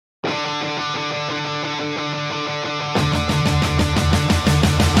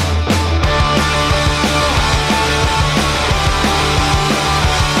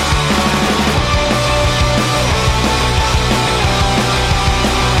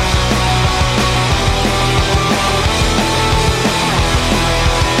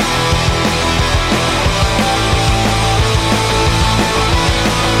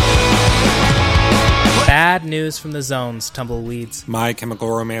news from the zones, tumbleweeds. My Chemical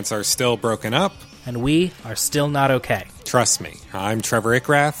Romance are still broken up. And we are still not okay. Trust me. I'm Trevor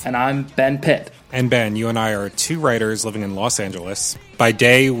Ickrath. And I'm Ben Pitt. And Ben, you and I are two writers living in Los Angeles. By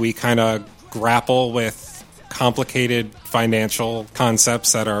day, we kind of grapple with complicated financial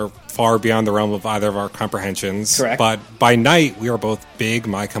concepts that are far beyond the realm of either of our comprehensions. Correct. But by night, we are both big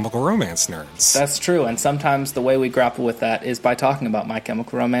My Chemical Romance nerds. That's true, and sometimes the way we grapple with that is by talking about My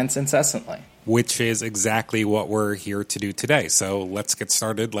Chemical Romance incessantly. Which is exactly what we're here to do today. So let's get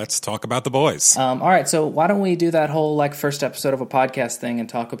started. Let's talk about the boys. All right, so why don't we do that whole first episode of a podcast thing and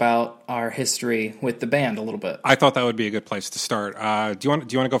talk about our history with the band a little bit? I thought that would be a good place to start. Do you want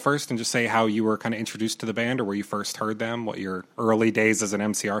to go first and just say how you were kind of introduced to the band or where you first heard them, what your early days as an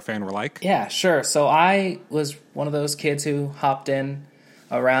MCR fan were like? Yeah, sure. So I was one of those kids who hopped in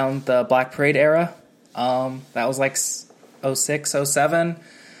around the Black Parade era. That was like 06, 07.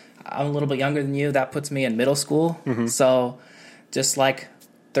 I'm a little bit younger than you. That puts me in middle school. Mm-hmm. So just like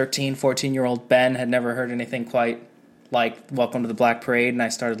 13, 14-year-old Ben had never heard anything quite like Welcome to the Black Parade, and I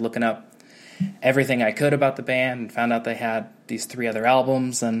started looking up everything I could about the band and found out they had these 3 other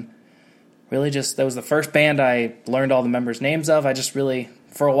albums, and really just, that was the first band I learned all the members' names of. I just really,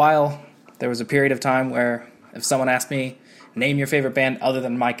 for a while, there was a period of time where if someone asked me, name your favorite band other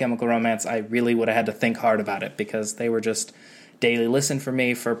than My Chemical Romance, I really would have had to think hard about it because they were just daily listen for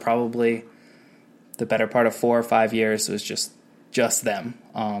me for probably the better part of 4 or 5 years. It was just them.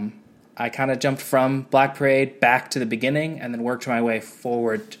 I kind of jumped from Black Parade back to the beginning and then worked my way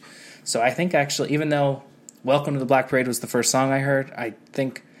forward. So I think actually, even though Welcome to the Black Parade was the first song I heard, I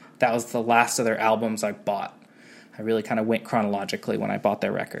think that was the last of their albums I bought. I really kind of went chronologically when I bought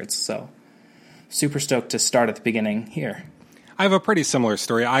their records. So super stoked to start at the beginning here. I have a pretty similar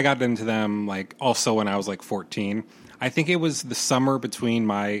story. I got into them also when I was 14. I think it was the summer between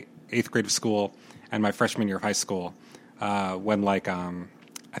my 8th grade of school and my freshman year of high school when I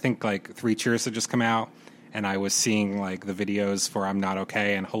think 3 Cheers had just come out, and I was seeing the videos for I'm Not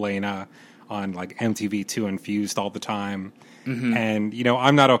Okay and Helena on MTV2 and Fused all the time. Mm-hmm. And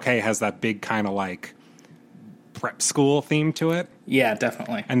I'm Not Okay has that big kind of prep school theme to it. Yeah,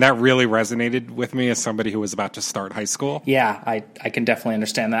 definitely. And that really resonated with me as somebody who was about to start high school. Yeah, I can definitely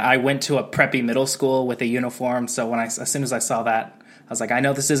understand that. I went to a preppy middle school with a uniform, so as soon as I saw that, I was like, I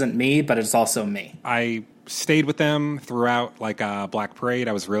know this isn't me, but it's also me. I stayed with them throughout Black Parade.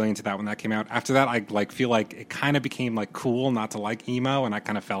 I was really into that when that came out. After that, I feel like it kind of became cool not to like emo, and I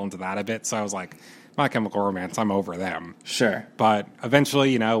kind of fell into that a bit. So I was like, My Chemical Romance, I'm over them. Sure. But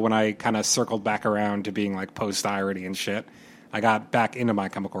eventually, when I kind of circled back around to being post-irony and shit, I got back into My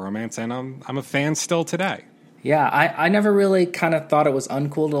Chemical Romance, and I'm a fan still today. Yeah, I never really kind of thought it was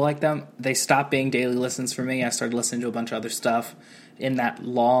uncool to like them. They stopped being daily listens for me. I started listening to a bunch of other stuff. In that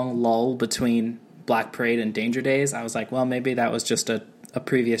long lull between Black Parade and Danger Days, I was like, well, maybe that was just a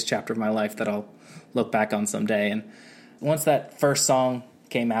previous chapter of my life that I'll look back on someday. And once that first song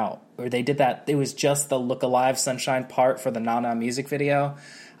came out, or they did that, it was just the Look Alive Sunshine part for the Na Na music video,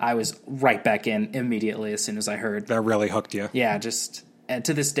 I was right back in immediately as soon as I heard. That really hooked you. Yeah, and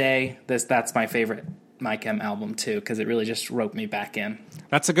to this day, that's my favorite My Chem album too, because it really just roped me back in.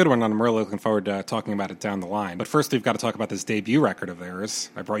 That's a good one, and I'm really looking forward to talking about it down the line. But first, we've got to talk about this debut record of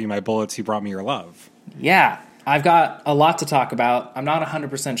theirs. I Brought You My Bullets, You Brought Me Your Love. Yeah, I've got a lot to talk about. I'm not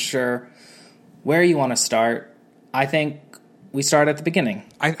 100% sure where you want to start. I think we start at the beginning.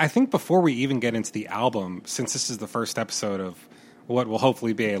 I think before we even get into the album, since this is the first episode of what will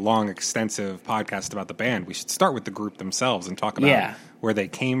hopefully be a long, extensive podcast about the band, we should start with the group themselves and talk about where they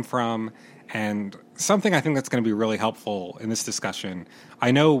came from. And something I think that's going to be really helpful in this discussion,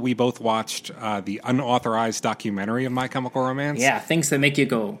 I know we both watched the unauthorized documentary of My Chemical Romance. Yeah, things that make you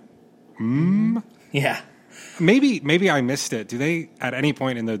go, Yeah. Maybe I missed it. Do they, at any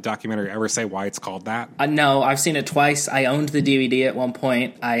point in the documentary, ever say why it's called that? No, I've seen it twice. I owned the DVD at one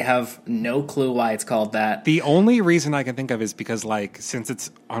point. I have no clue why it's called that. The only reason I can think of is because, since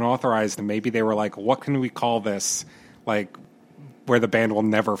it's unauthorized, maybe they were like, what can we call this? Where the band will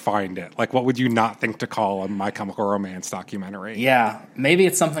never find it. What would you not think to call a My Chemical Romance documentary? Yeah, maybe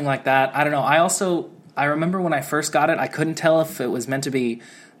it's something like that. I don't know. I remember when I first got it, I couldn't tell if it was meant to be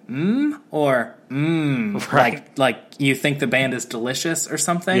or right. like you think the band is delicious or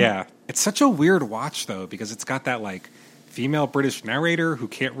something. Yeah. It's such a weird watch, though, because it's got that, female British narrator who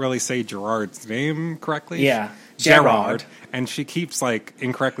can't really say Gerard's name correctly. Yeah, Gerard. And she keeps,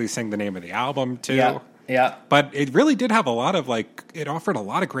 incorrectly saying the name of the album, too. Yeah. But it really did have a lot of, it offered a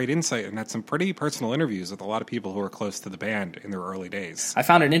lot of great insight and had some pretty personal interviews with a lot of people who were close to the band in their early days. I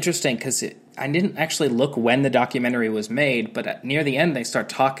found it interesting because I didn't actually look when the documentary was made, but near the end they start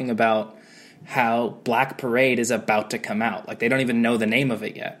talking about how Black Parade is about to come out. Like, they don't even know the name of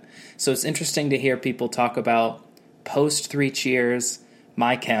it yet. So it's interesting to hear people talk about post Three Cheers,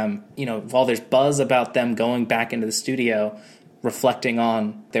 My Chem, while there's buzz about them going back into the studio, reflecting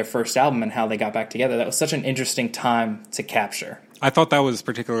on their first album and how they got back together. That was such an interesting time to capture. I thought that was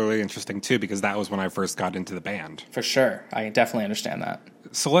particularly interesting, too, because that was when I first got into the band. For sure. I definitely understand that.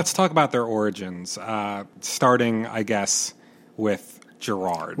 So let's talk about their origins, starting, I guess, with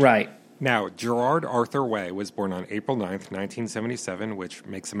Gerard. Right. Now, Gerard Arthur Way was born on April 9th, 1977, which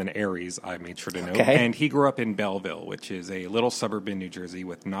makes him an Aries, I made sure to note. Okay. And he grew up in Belleville, which is a little suburb in New Jersey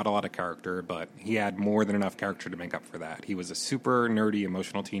with not a lot of character, but he had more than enough character to make up for that. He was a super nerdy,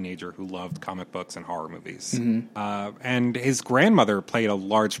 emotional teenager who loved comic books and horror movies. And his grandmother played a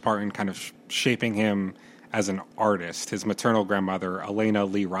large part in kind of shaping him as an artist. His maternal grandmother, Elena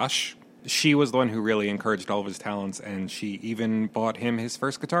Lee Rush, she was the one who really encouraged all of his talents, and she even bought him his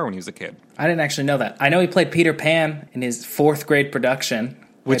first guitar when he was a kid. I didn't actually know that. I know he played Peter Pan in his 4th grade production.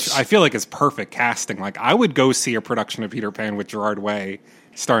 Which I feel like is perfect casting. Like, I would go see a production of Peter Pan with Gerard Way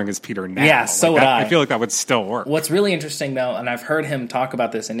starring as Peter now. Yeah, so would I. I feel like that would still work. What's really interesting, though, and I've heard him talk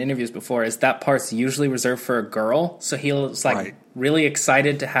about this in interviews before, is that part's usually reserved for a girl. So he was, really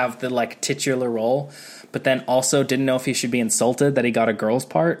excited to have the, titular role, but then also didn't know if he should be insulted that he got a girl's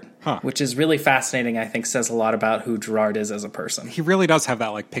part, which is really fascinating. I think says a lot about who Gerard is as a person. He really does have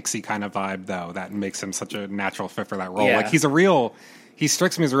that, Pixie kind of vibe, though, that makes him such a natural fit for that role. Yeah. He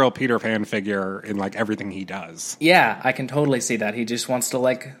strikes me as a real Peter Pan figure in, everything he does. Yeah, I can totally see that. He just wants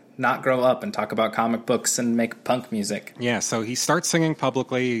to, not grow up and talk about comic books and make punk music. Yeah, so he starts singing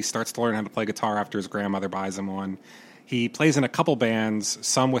publicly. He starts to learn how to play guitar after his grandmother buys him one. He plays in a couple bands,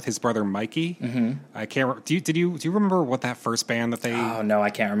 some with his brother Mikey. Mm-hmm. I can't. Do you remember what that first band that they? Oh no, I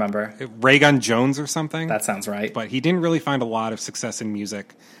can't remember. Ray Gun Jones or something. That sounds right. But he didn't really find a lot of success in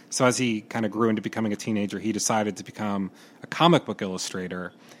music. So as he kind of grew into becoming a teenager, he decided to become a comic book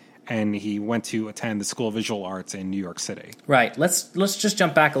illustrator, and he went to attend the School of Visual Arts in New York City. Right. Let's just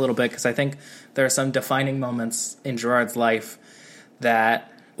jump back a little bit because I think there are some defining moments in Gerard's life that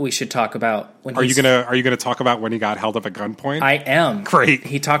we should talk about. Are you gonna talk about when he got held up at gunpoint? I am. Great.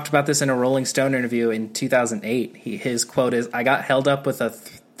 He talked about this in a Rolling Stone interview in 2008. His quote is, "I got held up with a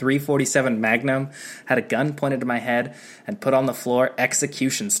 .347 Magnum, had a gun pointed to my head, and put on the floor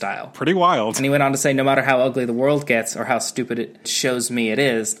execution style." Pretty wild. And he went on to say, "No matter how ugly the world gets or how stupid it shows me it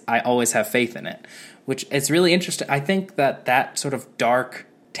is, I always have faith in it." Which is really interesting. I think that sort of dark,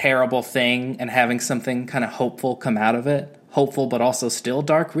 terrible thing and having something kind of hopeful come out of it, hopeful but also still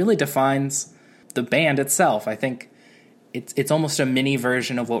dark, really defines the band itself. I think it's almost a mini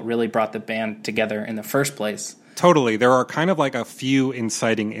version of what really brought the band together in the first place. Totally. There are kind of a few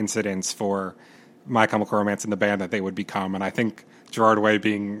inciting incidents for My Chemical Romance in the band that they would become, and I think Gerard Way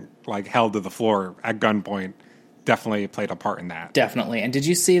being held to the floor at gunpoint definitely played a part in that. Definitely. And did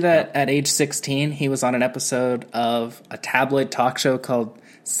you see that at age 16 he was on an episode of a tabloid talk show called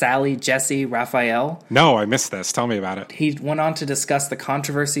Sally, Jesse, Raphael? No, I missed this. Tell me about it. He went on to discuss the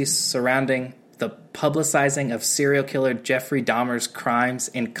controversy surrounding the publicizing of serial killer Jeffrey Dahmer's crimes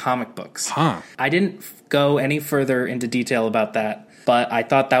in comic books. Huh. I didn't go any further into detail about that, but I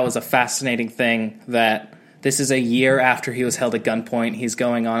thought that was a fascinating thing that this is a year after he was held at gunpoint. He's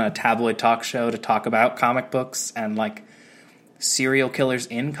going on a tabloid talk show to talk about comic books and serial killers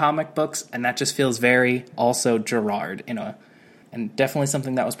in comic books, and that just feels very also Gerard and definitely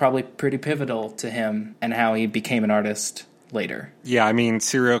something that was probably pretty pivotal to him and how he became an artist later. Yeah, I mean,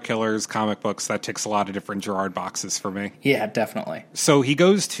 serial killers, comic books, that ticks a lot of different Gerard boxes for me. Yeah, definitely. So he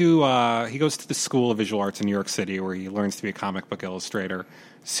goes to the School of Visual Arts in New York City, where he learns to be a comic book illustrator.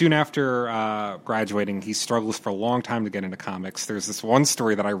 Soon after graduating, he struggles for a long time to get into comics. There's this one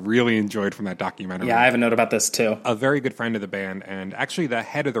story that I really enjoyed from that documentary. Yeah, I have a note about this too. A very good friend of the band, and actually the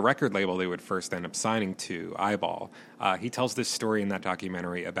head of the record label they would first end up signing to, Eyeball. He tells this story in that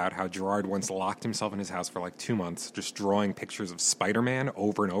documentary about how Gerard once locked himself in his house for 2 months, just drawing pictures of Spider-Man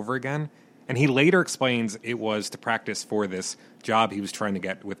over and over again. And he later explains it was to practice for this job he was trying to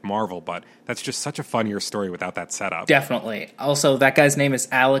get with Marvel, but that's just such a funnier story without that setup. Definitely. Also, that guy's name is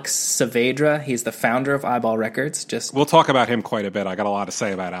Alex Saavedra. He's the founder of Eyeball Records. We'll talk about him quite a bit. I got a lot to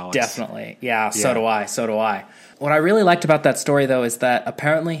say about Alex. Definitely. Yeah, so do I. What I really liked about that story, though, is that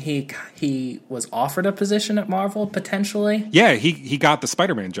apparently he was offered a position at Marvel, potentially. Yeah, he got the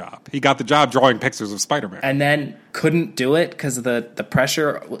Spider-Man job. He got the job drawing pictures of Spider-Man. And then couldn't do it because the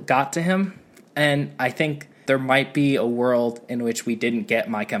pressure got to him. And I think there might be a world in which we didn't get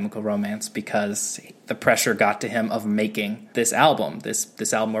My Chemical Romance because the pressure got to him of making this album,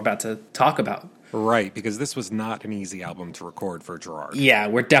 this album we're about to talk about. Right, because this was not an easy album to record for Gerard. Yeah,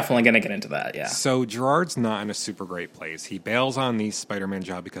 we're definitely going to get into that, yeah. So Gerard's not in a super great place. He bails on the Spider-Man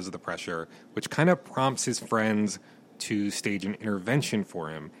job because of the pressure, which kind of prompts his friends to stage an intervention for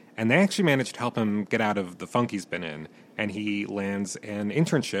him. And they actually managed to help him get out of the funk he's been in, and he lands an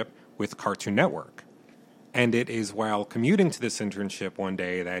internship with Cartoon Network. And it is while commuting to this internship one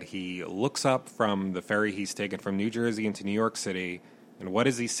day that he looks up from the ferry he's taken from New Jersey into New York City, and what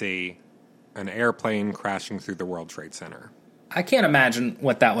does he see? An airplane crashing through the World Trade Center. I can't imagine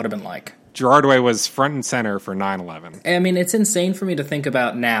what that would have been like. Gerard Way was front and center for 9/11. I mean, it's insane for me to think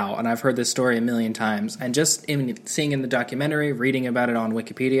about now, and I've heard this story a million times, and just seeing in the documentary, reading about it on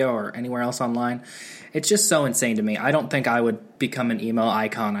Wikipedia or anywhere else online, it's just so insane to me. I don't think I would become an emo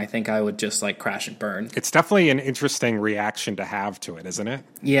icon. I think I would just, like, crash and burn. It's definitely an interesting reaction to have to it, isn't it?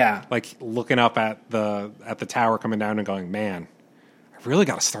 Yeah. Like, looking up at the tower coming down and going, man, I really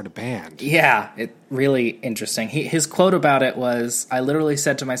got to start a band. Yeah, it really interesting. His quote about it was, I literally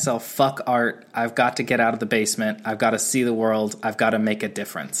said to myself, fuck art, I've got to get out of the basement, I've got to see the world, I've got to make a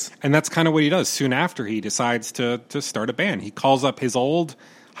difference. And that's kind of what he does. Soon after, he decides to start a band. He calls up his old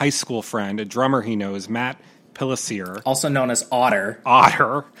high school friend, a drummer he knows, Matt Pellicier. Also known as Otter.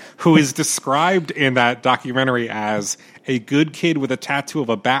 Otter, who is described in that documentary as a good kid with a tattoo of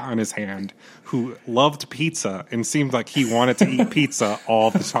a bat on his hand who loved pizza and seemed like he wanted to eat pizza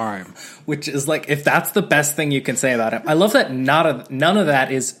all the time. Which is like, if that's the best thing you can say about him. I love that none of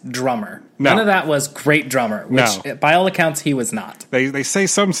that is drummer. No. None of that was great drummer, which by all accounts he was not. They say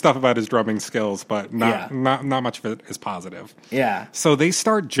some stuff about his drumming skills, but not much of it is positive. Yeah. So they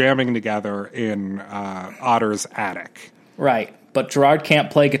start jamming together in Otter's attic. Right. But Gerard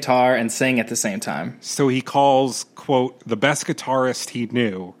can't play guitar and sing at the same time. So he calls, quote, the best guitarist he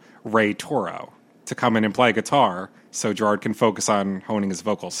knew, Ray Toro, to come in and play guitar so Gerard can focus on honing his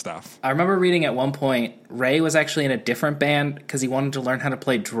vocal stuff. I remember reading at one point, Ray was actually in a different band because he wanted to learn how to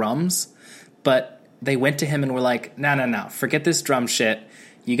play drums, but they went to him and were like, no, forget this drum shit.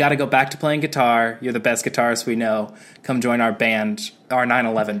 You got to go back to playing guitar. You're the best guitarist we know. Come join our band, our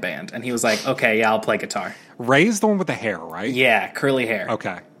 9/11 band. And he was like, okay, yeah, I'll play guitar. Ray's the one with the hair, right? Yeah, curly hair.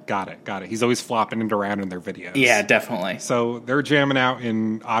 Okay, got it. He's always flopping it around in their videos. Yeah, definitely. So they're jamming out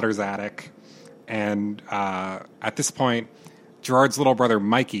in Otter's attic. And at this point, Gerard's little brother,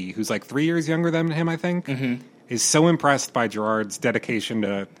 Mikey, who's like 3 years younger than him, I think, is so impressed by Gerard's dedication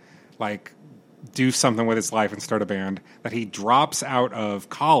to, like, do something with his life and start a band that he drops out of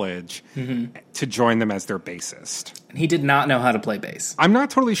college to join them as their bassist. And he did not know how to play bass. I'm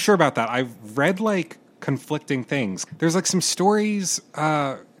not totally sure about that. I've read, like, conflicting things. There's, like, some stories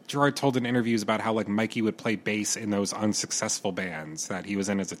Gerard told in interviews about how, like, Mikey would play bass in those unsuccessful bands that he was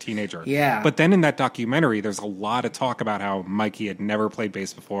in as a teenager. Yeah. But then in that documentary, there's a lot of talk about how Mikey had never played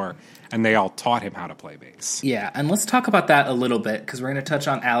bass before, and they all taught him how to play bass. Yeah, and let's talk about that a little bit, because we're going to touch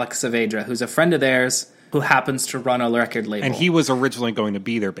on Alex Saavedra, who's a friend of theirs who happens to run a record label. And he was originally going to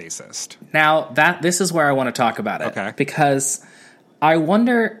be their bassist. Now, this is where I want to talk about it. Okay. Because I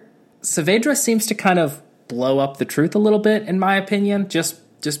wonder, Saavedra seems to kind of blow up the truth a little bit, in my opinion, just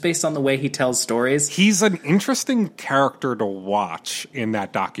based on the way he tells stories. He's an interesting character to watch in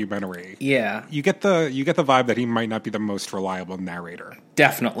that documentary. Yeah. You get the vibe that he might not be the most reliable narrator.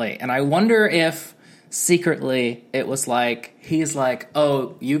 Definitely. And I wonder if secretly it was like, he's like,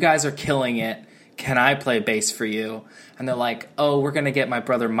 oh, you guys are killing it. Can I play bass for you? And they're like, oh, we're going to get my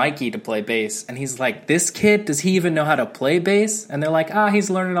brother Mikey to play bass. And he's like, this kid, does he even know how to play bass? And they're like, he's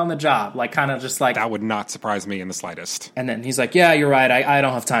learning on the job. Like, kind of just like... That would not surprise me in the slightest. And then he's like, yeah, you're right. I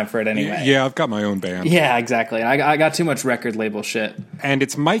don't have time for it anyway. Yeah, I've got my own band. Yeah, exactly. I got too much record label shit. And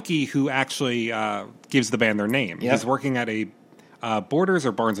it's Mikey who actually gives the band their name. Yep. He's working at a Borders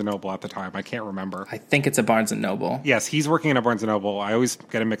or Barnes & Noble at the time. I can't remember. I think it's a Barnes & Noble. Yes, he's working at a Barnes & Noble. I always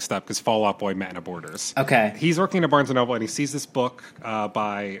get it mixed up because Fall Out Boy met in a Borders. Okay. He's working at Barnes & Noble, and he sees this book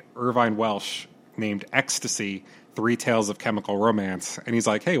by Irvine Welsh named Ecstasy, 3 Tales of Chemical Romance. And he's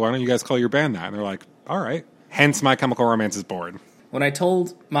like, hey, why don't you guys call your band that? And they're like, all right. Hence, My Chemical Romance is born. When I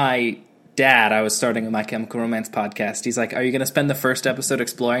told my dad I was starting a My Chemical Romance podcast, he's like, are you going to spend the first episode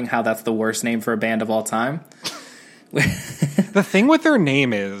exploring how that's the worst name for a band of all time? The thing with their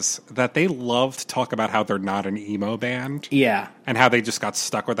name is that they love to talk about how they're not an emo band. Yeah. And how they just got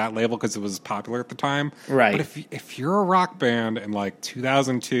stuck with that label because it was popular at the time. Right. But if you're a rock band in like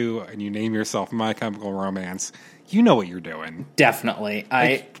 2002 and you name yourself My Chemical Romance, you know what you're doing. Definitely.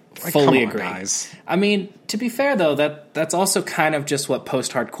 I fully come on, agree. Guys. I mean, to be fair, though, that's also kind of just what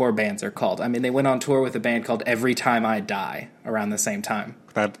post-hardcore bands are called. I mean, they went on tour with a band called Every Time I Die around the same time.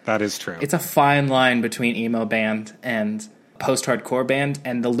 That is true. It's a fine line between emo band and post-hardcore band,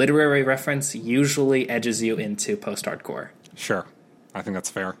 and the literary reference usually edges you into post-hardcore. Sure. I think that's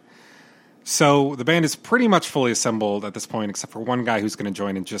fair. So the band is pretty much fully assembled at this point, except for one guy who's going to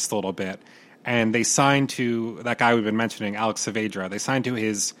join in just a little bit. And they signed to that guy we've been mentioning, Alex Saavedra. They signed to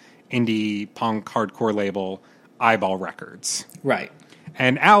his indie punk hardcore label, Eyeball Records. Right.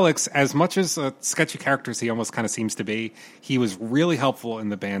 And Alex, as much as a sketchy character as he almost kind of seems to be, he was really helpful in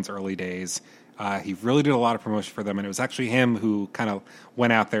the band's early days. He really did a lot of promotion for them, and it was actually him who kind of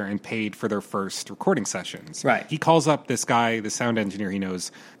went out there and paid for their first recording sessions. Right. He calls up this guy, the sound engineer he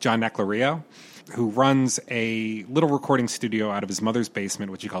knows, John Neclario, who runs a little recording studio out of his mother's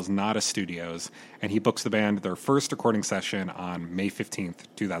basement, which he calls Nada Studios, and he books the band their first recording session on May 15th,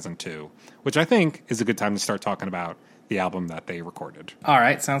 2002, which I think is a good time to start talking about the album that they recorded. All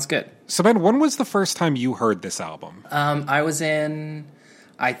right, sounds good. So, Ben, when was the first time you heard this album? I was in,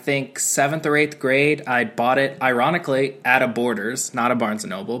 I think, 7th or 8th grade. I bought it, ironically, at a Borders, not a Barnes &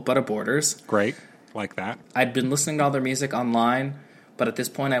 Noble, but a Borders. Great, like that. I'd been listening to all their music online, but at this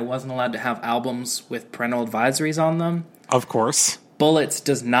point I wasn't allowed to have albums with parental advisories on them. Of course. Bullets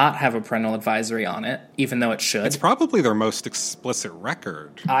does not have a parental advisory on it, even though it should. It's probably their most explicit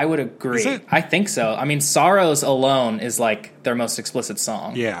record. I would agree. Is it? I think so. I mean, Sorrows alone is like their most explicit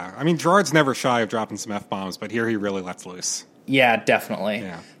song. Yeah. I mean, Gerard's never shy of dropping some F-bombs, but here he really lets loose. Yeah, definitely.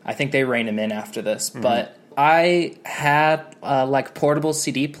 Yeah. I think they rein him in after this. But I had like portable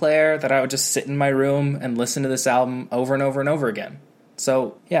CD player that I would just sit in my room and listen to this album over and over and over again.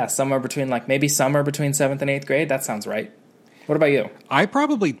 So yeah, somewhere between 7th and 8th grade. That sounds right. What about you? I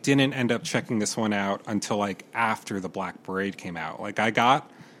probably didn't end up checking this one out until like after the Black Parade came out. Like I got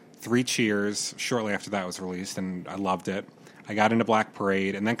 3 Cheers shortly after that was released, and I loved it. I got into Black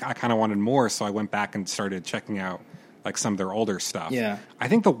Parade, and then I kind of wanted more, so I went back and started checking out like some of their older stuff. Yeah. I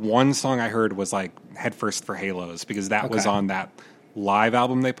think the one song I heard was like Headfirst for Halos, because that was on that live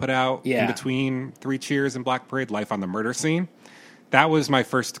album they put out in between 3 Cheers and Black Parade, Life on the Murder Scene. That was my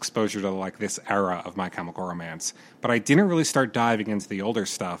first exposure to like this era of My Chemical Romance. But I didn't really start diving into the older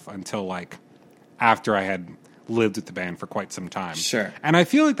stuff until like after I had lived with the band for quite some time. Sure. And I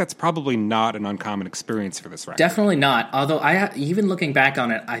feel like that's probably not an uncommon experience for this record. Definitely not. Although even looking back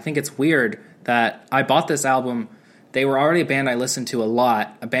on it, I think it's weird that I bought this album. They were already a band I listened to a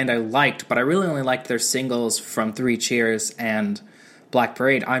lot, a band I liked, but I really only liked their singles from 3 Cheers and Black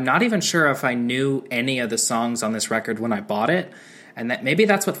Parade. I'm not even sure if I knew any of the songs on this record when I bought it. And that maybe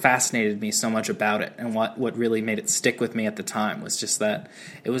that's what fascinated me so much about it, and what really made it stick with me at the time was just that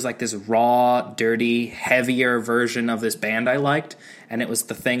it was like this raw, dirty, heavier version of this band I liked, and it was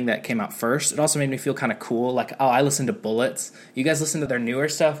the thing that came out first. It also made me feel kind of cool, like, oh, I listen to Bullets. You guys listen to their newer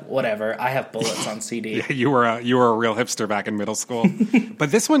stuff? Whatever. I have Bullets on CD. Yeah, you were a real hipster back in middle school.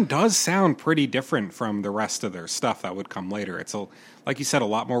 But this one does sound pretty different from the rest of their stuff that would come later. It's, like you said, a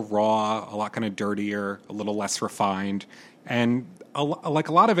lot more raw, a lot kind of dirtier, a little less refined, and a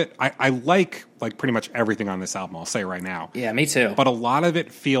lot of it, I like pretty much everything on this album, I'll say right now. Yeah, me too. But a lot of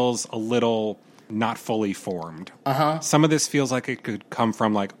it feels a little not fully formed. Some of this feels like it could come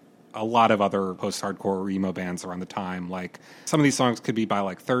from like a lot of other post-hardcore emo bands around the time. Like some of these songs could be by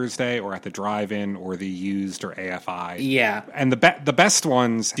like Thursday or At the Drive-In or The Used or AFI. Yeah. And the best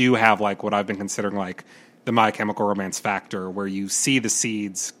ones do have like what I've been considering like the My Chemical Romance factor, where you see the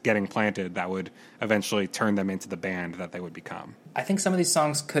seeds getting planted that would eventually turn them into the band that they would become. I think some of these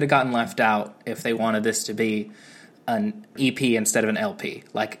songs could have gotten left out if they wanted this to be an EP instead of an LP.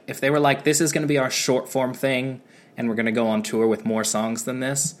 Like, if they were like, this is going to be our short form thing, and we're going to go on tour with more songs than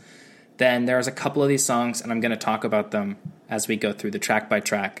this, then there's a couple of these songs, and I'm going to talk about them as we go through the track by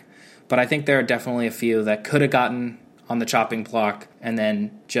track. But I think there are definitely a few that could have gotten on the chopping block and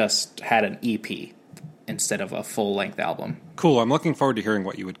then just had an EP instead of a full-length album. Cool. I'm looking forward to hearing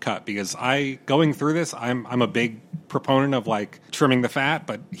what you would cut, because going through this, I'm a big proponent of like trimming the fat,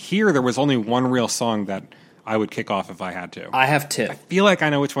 but here there was only one real song that I would kick off if I had to. I have 2. I feel like I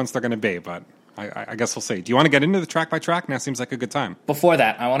know which ones they're going to be, but I guess we'll see. Do you want to get into the track by track? Now seems like a good time. Before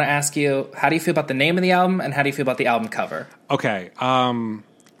that, I want to ask you, how do you feel about the name of the album, and how do you feel about the album cover? Okay.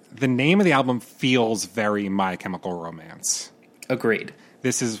 The name of the album feels very My Chemical Romance. Agreed.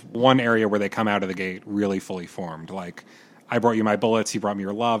 This is one area where they come out of the gate really fully formed. Like, I brought you my bullets, you brought me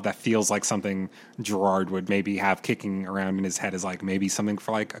your love. That feels like something Gerard would maybe have kicking around in his head as like maybe something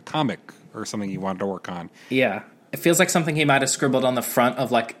for like a comic or something he wanted to work on. Yeah. It feels like something he might have scribbled on the front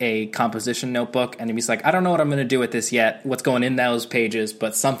of like a composition notebook, and he's like, I don't know what I'm going to do with this yet, what's going in those pages,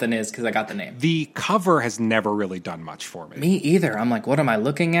 but something is because I got the name. The cover has never really done much for me. Me either. I'm like, what am I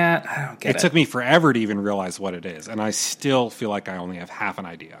looking at? I don't get it. It took me forever to even realize what it is, and I still feel like I only have half an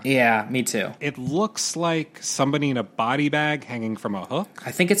idea. Yeah, me too. It looks like somebody in a body bag hanging from a hook.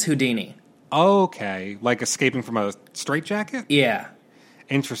 I think it's Houdini. Okay, like escaping from a straitjacket? Yeah.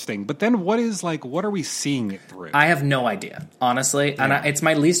 Interesting. But then what are we seeing it through? I have no idea, honestly. Yeah. And it's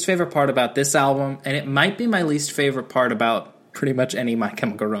my least favorite part about this album, and it might be my least favorite part about pretty much any My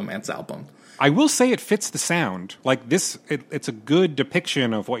Chemical Romance album. I will say it fits the sound. Like this, it's a good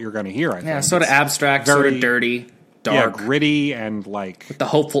depiction of what you're going to hear, I think. Yeah, sort of abstract, sort of dirty, dark. Yeah, gritty and like... with the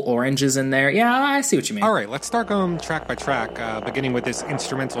hopeful oranges in there. Yeah, I see what you mean. All right, let's start going track by track, beginning with this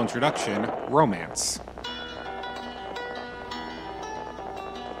instrumental introduction, Romance.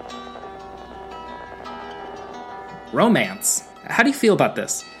 Romance. How do you feel about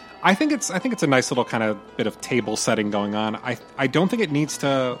this? I think it's a nice little kind of bit of table setting going on. I don't think it needs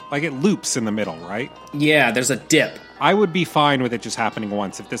to, like, it loops in the middle, right? Yeah, there's a dip. I would be fine with it just happening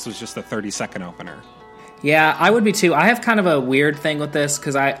once if this was just a 30-second opener. Yeah, I would be too. I have kind of a weird thing with this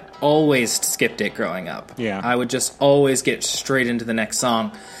because I always skipped it growing up. Yeah. I would just always get straight into the next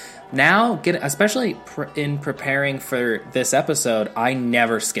song. Now, especially in preparing for this episode, I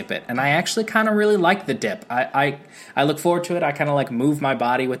never skip it. And I actually kind of really like the dip. I look forward to it. I kind of like move my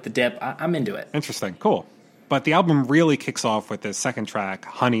body with the dip. I'm into it. Interesting. Cool. But the album really kicks off with the second track,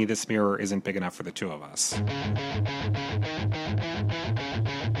 Honey, This Mirror Isn't Big Enough for the Two of Us.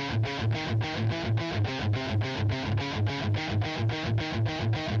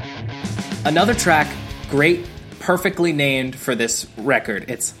 Another track, great, perfectly named for this record.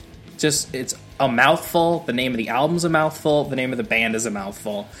 It's a mouthful. The name of the album's a mouthful. The name of the band is a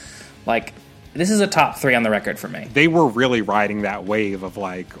mouthful. Like, this is a top 3 on the record for me. They were really riding that wave of,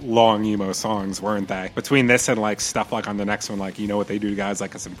 like, long emo songs, weren't they? Between this and, like, stuff like on the next one, like, You Know What They Do to Guys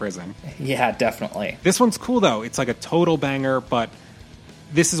Like Us in Prison. Yeah, definitely. This one's cool, though. It's, like, a total banger, but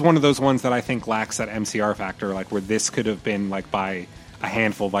this is one of those ones that I think lacks that MCR factor, like, where this could have been, like, by a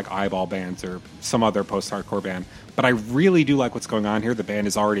handful of, like, eyeball bands or some other post-hardcore band. But I really do like what's going on here. The band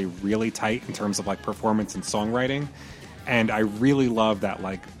is already really tight in terms of, like, performance and songwriting. And I really love that,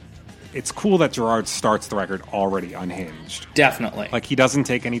 like, it's cool that Gerard starts the record already unhinged. Definitely. Like, he doesn't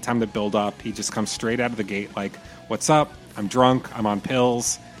take any time to build up. He just comes straight out of the gate like, what's up? I'm drunk. I'm on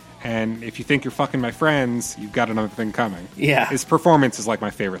pills. And if you think you're fucking my friends, you've got another thing coming. Yeah. His performance is, like, my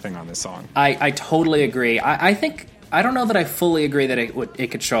favorite thing on this song. I totally agree. I think... I don't know that I fully agree that it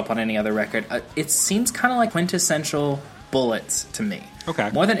could show up on any other record. It seems kind of like quintessential Bullets to me. Okay.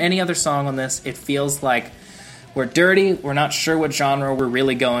 More than any other song on this, it feels like we're dirty, we're not sure what genre we're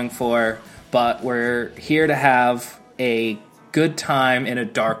really going for, but we're here to have a good time in a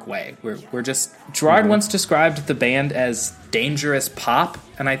dark way. We're just... Gerard once described the band as dangerous pop,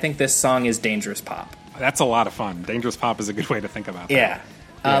 and I think this song is dangerous pop. That's a lot of fun. Dangerous pop is a good way to think about that. Yeah.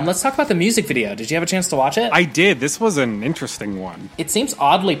 Let's talk about the music video. Did you have a chance to watch it? I did. This was an interesting one. It seems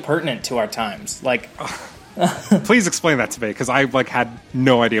oddly pertinent to our times. Like, please explain that to me, because I had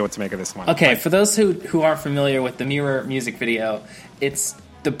no idea what to make of this one. Okay, for those who aren't familiar with the Mirror music video, it's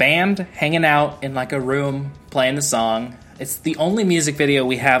the band hanging out in like a room playing the song. It's the only music video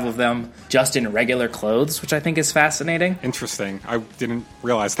we have of them just in regular clothes, which I think is fascinating. Interesting. I didn't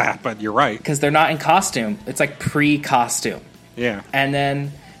realize that, but you're right. Because they're not in costume. It's like pre-costume. Yeah. And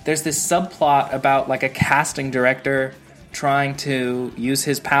then there's this subplot about like a casting director trying to use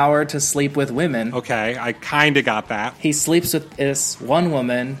his power to sleep with women. Okay, I kind of got that. He sleeps with this one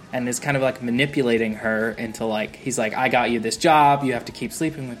woman and is kind of like manipulating her into like, he's like, I got you this job, you have to keep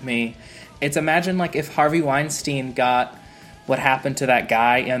sleeping with me. It's imagine like if Harvey Weinstein got what happened to that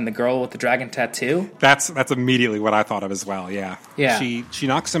guy and the girl with the dragon tattoo. That's immediately what I thought of as well, yeah. Yeah. She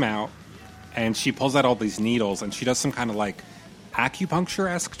knocks him out and she pulls out all these needles and she does some kind of like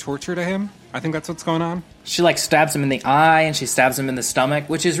acupuncture-esque torture to him. I think that's what's going on. She like stabs him in the eye and she stabs him in the stomach,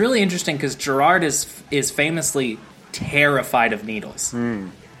 which is really interesting because Gerard is famously terrified of needles.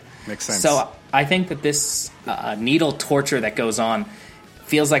 Makes sense. So I think that this needle torture that goes on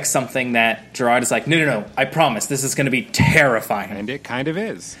feels like something that Gerard is like, no, I promise this is going to be terrifying. And it kind of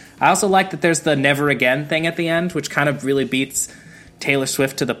is. I also like that there's the never again thing at the end, which kind of really beats Taylor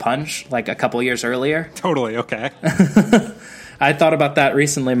Swift to the punch like a couple years earlier. Totally, okay. I thought about that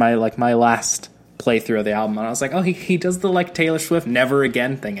recently, my last playthrough of the album, and I was like, oh, he does the like Taylor Swift never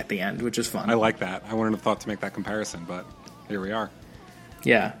again thing at the end, which is fun. I like that. I wouldn't have thought to make that comparison, but here we are.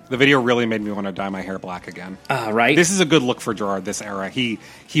 Yeah. The video really made me want to dye my hair black again. Right? This is a good look for Gerard this era. He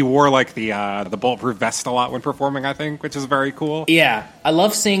wore like the bulletproof vest a lot when performing, I think, which is very cool. Yeah. I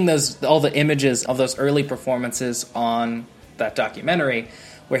love seeing all the images of those early performances on that documentary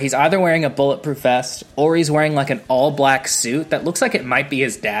where he's either wearing a bulletproof vest or he's wearing like an all-black suit that looks like it might be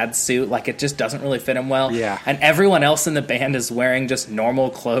his dad's suit. Like it just doesn't really fit him well. Yeah. And everyone else in the band is wearing just normal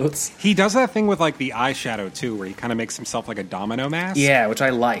clothes. He does that thing with like the eyeshadow too, where he kind of makes himself like a domino mask. Yeah, which I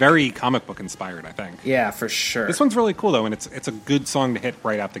like. Very comic book inspired, I think. Yeah, for sure. This one's really cool though, and it's a good song to hit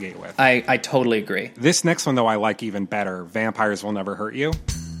right out the gate with. I totally agree. This next one though I like even better. Vampires Will Never Hurt You.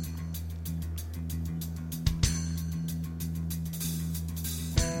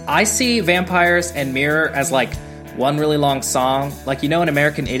 I see Vampires and Mirror as like one really long song. Like, in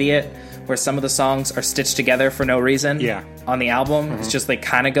American Idiot, where some of the songs are stitched together for no reason. Yeah. On the album, It's just they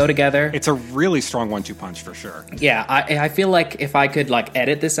kind of go together. It's a really strong 1-2 punch for sure. Yeah, I feel like if I could like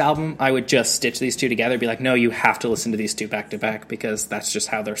edit this album, I would just stitch these two together. Be like, no, you have to listen to these two back to back because that's just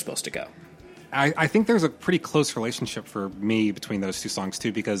how they're supposed to go. I think there's a pretty close relationship for me between those two songs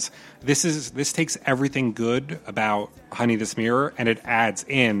too, because this takes everything good about Honey This Mirror and it adds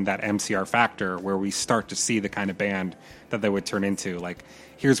in that MCR factor where we start to see the kind of band that they would turn into. Like,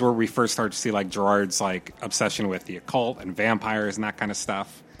 here's where we first start to see like Gerard's like obsession with the occult and vampires and that kind of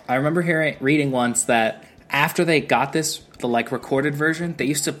stuff. I remember reading once that after they got the like recorded version, they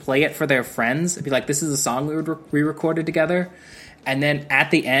used to play it for their friends. It'd be like, this is a song we recorded together. And then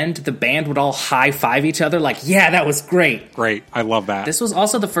at the end, the band would all high-five each other like, yeah, that was great. Great. I love that. This was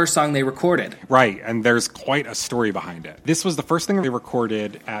also the first song they recorded. Right, and there's quite a story behind it. This was the first thing they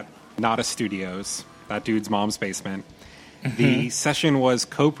recorded at Nada Studios, that dude's mom's basement. Mm-hmm. The session was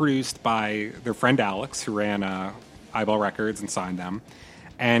co-produced by their friend Alex, who ran Eyeball Records and signed them.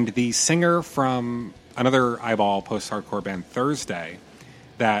 And the singer from another Eyeball post-hardcore band, Thursday,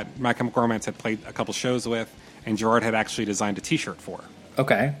 that My Chemical Romance had played a couple shows with, and Gerard had actually designed a T-shirt for.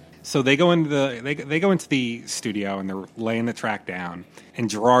 Okay. So they go into the studio and they're laying the track down, and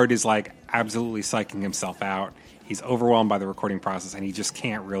Gerard is like absolutely psyching himself out. He's overwhelmed by the recording process, and he just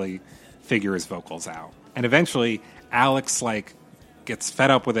can't really figure his vocals out. And eventually, Alex like gets fed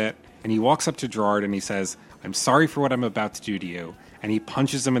up with it, and he walks up to Gerard and he says, "I'm sorry for what I'm about to do to you." And he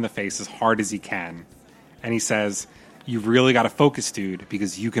punches him in the face as hard as he can, and he says, "You really got to focus, dude,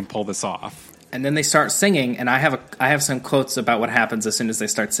 because you can pull this off." And then they start singing, and I have some quotes about what happens as soon as they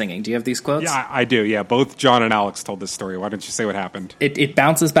start singing. Do you have these quotes? Yeah, I do. Yeah, both John and Alex told this story. Why don't you say what happened? It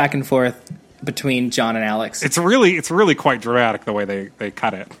bounces back and forth between John and Alex. It's really quite dramatic the way they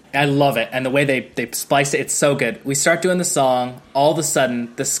cut it. I love it, and the way they splice it, it's so good. We start doing the song, all of a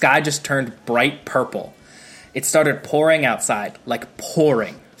sudden, the sky just turned bright purple. It started pouring outside, like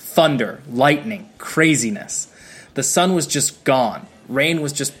pouring. Thunder, lightning, craziness. The sun was just gone. Rain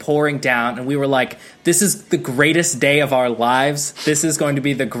was just pouring down, and we were like, this is the greatest day of our lives. This is going to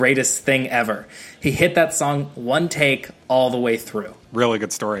be the greatest thing ever. He hit that song one take all the way through. Really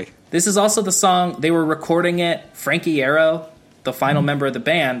good story. This is also the song, they were recording it. Frankie Arrow, the final member of the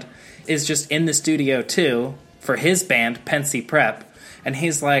band, is just in the studio too for his band, Pensy Prep. And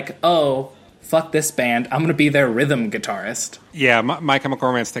he's like, oh, fuck this band. I'm going to be their rhythm guitarist. Yeah, My Chemical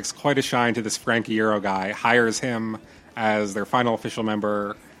Romance takes quite a shine to this Frankie Arrow guy, hires him as their final official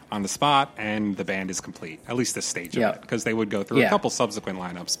member on the spot, and the band is complete. At least this stage of it, because they would go through a couple subsequent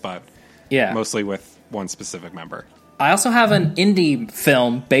lineups, but mostly with one specific member. I also have an indie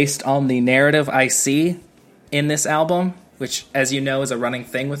film based on the narrative I see in this album, which, as you know, is a running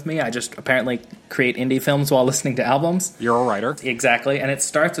thing with me. I just apparently create indie films while listening to albums. You're a writer. Exactly, and it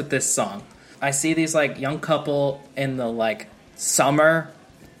starts with this song. I see these like young couple in the like summer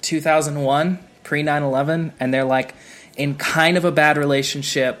 2001, pre 9/11, and they're like in kind of a bad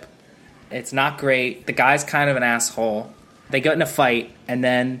relationship. It's not great. The guy's kind of an asshole. They get in a fight, and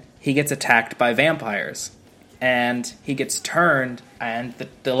then he gets attacked by vampires. And he gets turned, and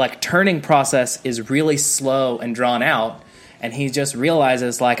the like turning process is really slow and drawn out. And he just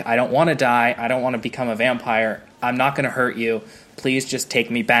realizes, like, I don't want to die. I don't want to become a vampire. I'm not going to hurt you. Please just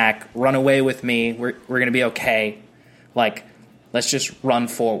take me back. Run away with me. We're going to be okay. Like, let's just run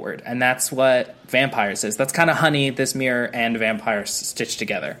forward. And that's what Vampires is. That's kind of Honey, This Mirror, and Vampires stitched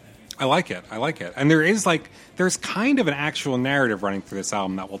together. I like it. And there's kind of an actual narrative running through this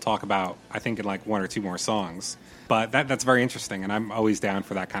album that we'll talk about, I think, in like one or two more songs. But that's very interesting, and I'm always down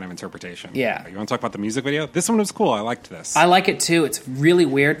for that kind of interpretation. Yeah. You want to talk about the music video? This one was cool. I liked this. I like it, too. It's really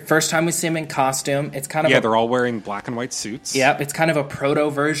weird. First time we see him in costume. It's kind of they're all wearing black and white suits. Yep, it's kind of a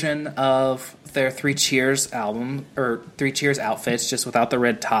proto-version of their Three Cheers album, or Three Cheers outfits, just without the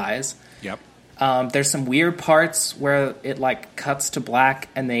red ties. Yep. There's some weird parts where it like cuts to black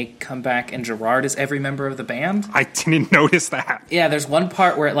and they come back and Gerard is every member of the band. I didn't notice that. Yeah, there's one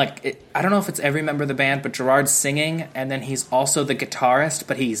part where I don't know if it's every member of the band, but Gerard's singing and then he's also the guitarist,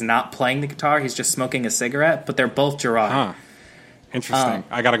 but he's not playing the guitar. He's just smoking a cigarette, but they're both Gerard. Huh. Interesting.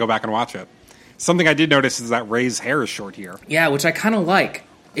 I got to go back and watch it. Something I did notice is that Ray's hair is short here. Yeah, which I kind of like.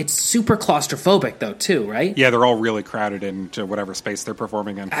 It's super claustrophobic, though, too, right? Yeah, they're all really crowded into whatever space they're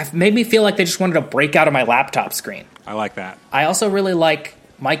performing in. It made me feel like they just wanted to break out of my laptop screen. I like that. I also really like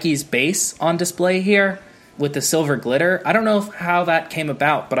Mikey's bass on display here with the silver glitter. I don't know how that came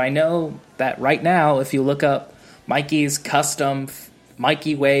about, but I know that right now, if you look up Mikey's custom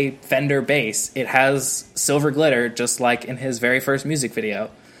Mikey Way Fender bass, it has silver glitter, just like in his very first music video.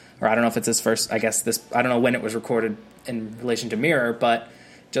 Or I don't know if it's his first, I don't know when it was recorded in relation to Mirror, but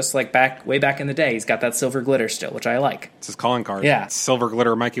just like way back in the day, he's got that silver glitter still, which I like. It's his calling card. Yeah. It's silver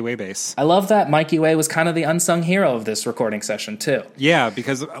glitter Mikey Way bass. I love that Mikey Way was kind of the unsung hero of this recording session, too. Yeah,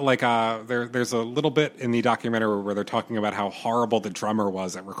 because there's a little bit in the documentary where they're talking about how horrible the drummer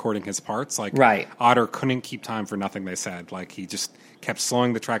was at recording his parts. Like, right. Otter couldn't keep time for nothing, they said. Like, he just kept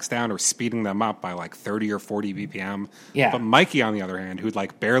slowing the tracks down or speeding them up by like 30 or 40 BPM. Yeah. But Mikey, on the other hand, who'd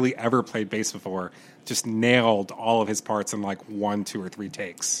like barely ever played bass before, just nailed all of his parts in like 1, 2, or 3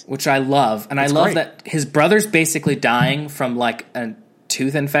 takes. Which I love. And That's I love great. that his brother's basically dying from like a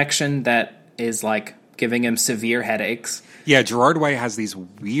tooth infection that is like giving him severe headaches. Yeah, Gerard Way has these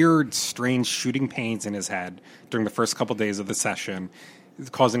weird, strange shooting pains in his head during the first couple days of the session,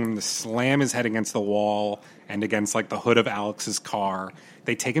 causing him to slam his head against the wall and against like the hood of Alex's car.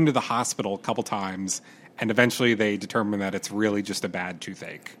 They take him to the hospital a couple times, and eventually they determine that it's really just a bad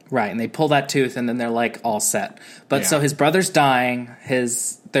toothache. Right, and they pull that tooth, and then they're like all set. But Yeah. so his brother's dying.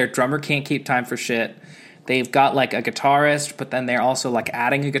 Their drummer can't keep time for shit. They've got like a guitarist, but then they're also like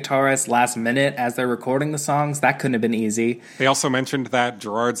adding a guitarist last minute as they're recording the songs. That couldn't have been easy. They also mentioned that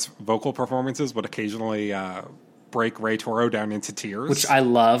Gerard's vocal performances would occasionally break Ray Toro down into tears. Which I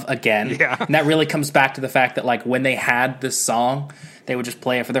love, again. Yeah. And that really comes back to the fact that like when they had this song, they would just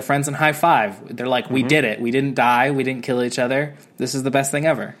play it for their friends and high five. They're like, we did it. We didn't die. We didn't kill each other. This is the best thing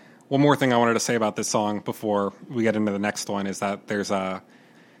ever. One more thing I wanted to say about this song before we get into the next one is that there's a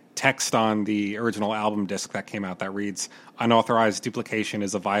text on the original album disc that came out that reads, "Unauthorized duplication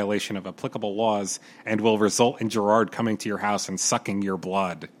is a violation of applicable laws and will result in Gerard coming to your house and sucking your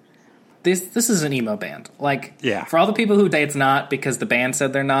blood." This is an emo band. Like, Yeah. for all the people who say it's not because the band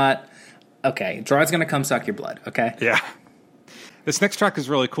said they're not, okay, Gerard's going to come suck your blood, okay? Yeah. This next track is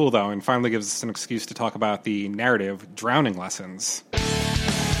really cool, though, and finally gives us an excuse to talk about the narrative Drowning Lessons.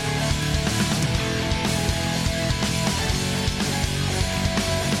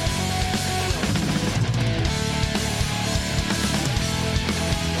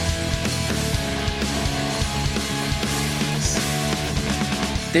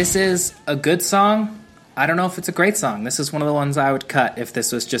 This is a good song. I don't know if it's a great song. This is one of the ones I would cut if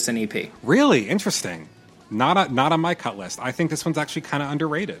this was just an EP. Really interesting. Not on my cut list. I think this one's actually kind of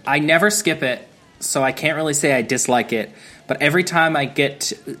underrated. I never skip it, so I can't really say I dislike it. But every time I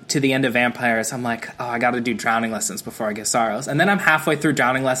get to the end of Vampires, I'm like, oh, I got to do Drowning Lessons before I get Sorrows. And then I'm halfway through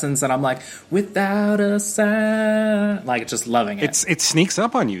Drowning Lessons, and I'm like, without a sound. Like, just loving it. It sneaks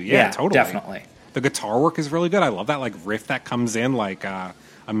up on you. Yeah, totally. Definitely. The guitar work is really good. I love that like riff that comes in like a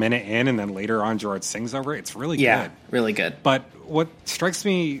minute in, and then later on Gerard sings over it. It's really good. Really good. But what strikes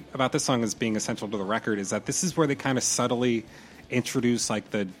me about this song as being essential to the record is that this is where they kind of subtly introduce like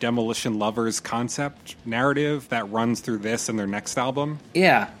the Demolition Lovers concept narrative that runs through this and their next album.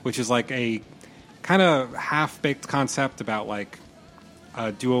 Yeah. Which is like a kind of half-baked concept about like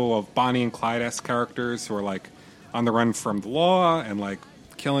a duo of Bonnie and Clyde-esque characters who are like on the run from the law and like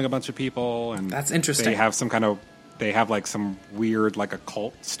killing a bunch of people. And that's interesting. They have like some weird like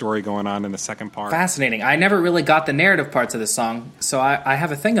occult story going on in the second part. Fascinating. I never really got the narrative parts of this song, so I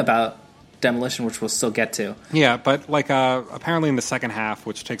have a thing about Demolition, which we'll still get to. Yeah, but like apparently in the second half,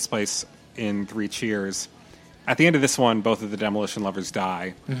 which takes place in Three Cheers, at the end of this one, both of the Demolition Lovers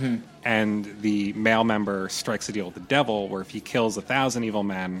die, and the male member strikes a deal with the devil where if he kills 1,000 evil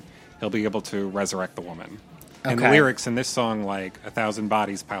men, he'll be able to resurrect the woman. And the lyrics in this song, like 1,000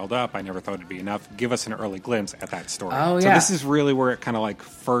 bodies piled up, I never thought it'd be enough, give us an early glimpse at that story. Oh, So yeah. this is really where it kind of like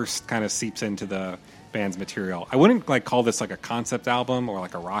first kind of seeps into the band's material. I wouldn't like call this like a concept album or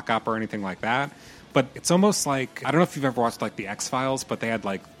like a rock opera or anything like that, but it's almost like, I don't know if you've ever watched like the X-Files, but they had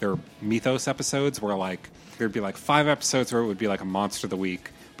like their Mythos episodes where like there'd be like 5 episodes where it would be like a monster of the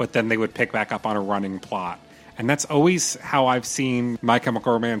week, but then they would pick back up on a running plot. And that's always how I've seen My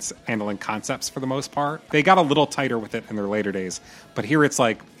Chemical Romance handling concepts for the most part. They got a little tighter with it in their later days. But here it's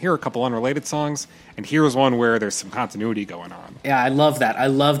like, here are a couple unrelated songs, and here's one where there's some continuity going on. Yeah, I love that. I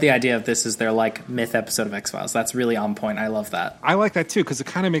love the idea of this is their like myth episode of X-Files. That's really on point. I love that. I like that too, because it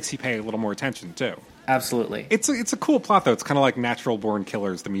kind of makes you pay a little more attention too. Absolutely. It's a cool plot, though. It's kind of like Natural Born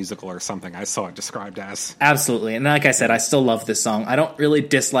Killers, the musical, or something I saw it described as. Absolutely. And like I said, I still love this song. I don't really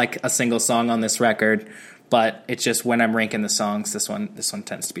dislike a single song on this record, but it's just when I'm ranking the songs, this one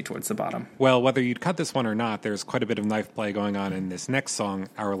tends to be towards the bottom. Well, whether you'd cut this one or not, there's quite a bit of knife play going on in this next song,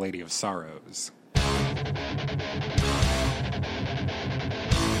 Our Lady of Sorrows.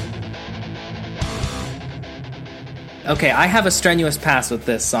 Okay, I have a strenuous pass with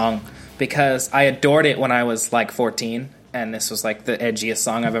this song because I adored it when I was like 14, and this was like the edgiest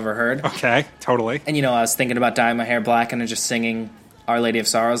song I've ever heard. Okay, totally. And I was thinking about dyeing my hair black and just singing Our Lady of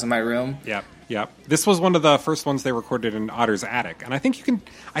Sorrows in my room. Yep. This was one of the first ones they recorded in Otter's attic, and I think you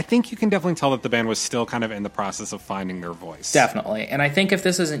can definitely tell that the band was still kind of in the process of finding their voice. Definitely. And I think if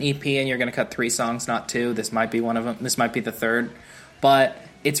this is an EP and you're going to cut 3 songs, not 2, this might be one of them. This might be the third. But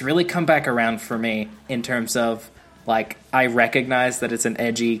it's really come back around for me in terms of, like, I recognize that it's an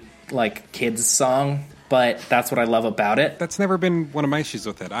edgy, like, kids song, but that's what I love about it. That's never been one of my issues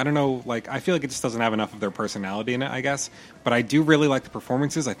with it. I don't know, like, I feel like it just doesn't have enough of their personality in it, I guess. But I do really like the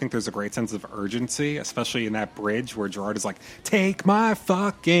performances. I think there's a great sense of urgency, especially in that bridge where Gerard is like, take my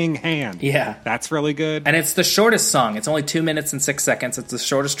fucking hand. Yeah. That's really good. And it's the shortest song. It's only 2 minutes and 6 seconds. It's the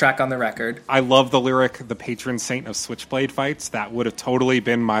shortest track on the record. I love the lyric, the patron saint of Switchblade fights. That would have totally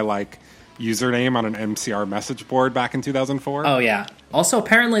been my, like, username on an MCR message board back in 2004. Oh, yeah. Also,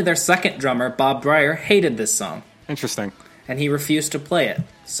 apparently their second drummer, Bob Breyer, hated this song. Interesting. And he refused to play it.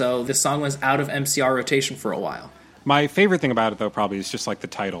 So this song was out of MCR rotation for a while. My favorite thing about it, though, probably is just like the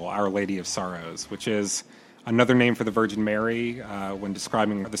title, Our Lady of Sorrows, which is another name for the Virgin Mary when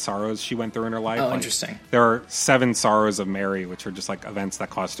describing the sorrows she went through in her life. Oh, interesting. There are 7 sorrows of Mary, which are just like events that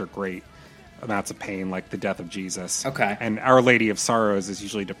caused her great amounts of pain, like the death of Jesus. Okay. And Our Lady of Sorrows is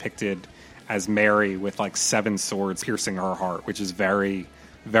usually depicted as Mary with like 7 swords piercing her heart, which is very,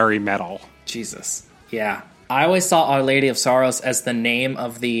 very metal. Jesus. Yeah. I always saw Our Lady of Sorrows as the name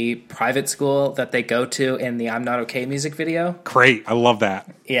of the private school that they go to in the I'm Not Okay music video. Great. I love that.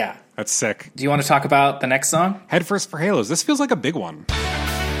 Yeah. That's sick. Do you want to talk about the next song? Head First for Halos. This feels like a big one.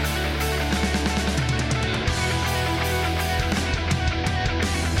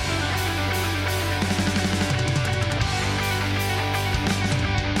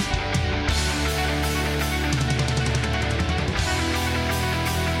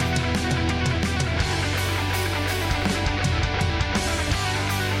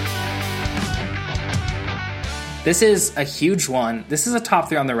 This is a huge one. This is a top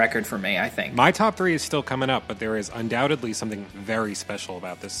 3 on the record for me, I think. My top 3 is still coming up, but there is undoubtedly something very special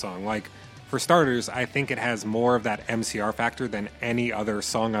about this song. Like, for starters, I think it has more of that MCR factor than any other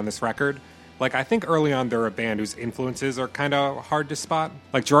song on this record. Like, I think early on they're a band whose influences are kind of hard to spot.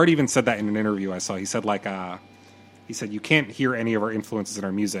 Like, Gerard even said that in an interview I saw. He said, like, you can't hear any of our influences in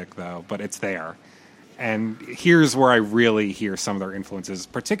our music, though, but it's there. And here's where I really hear some of their influences,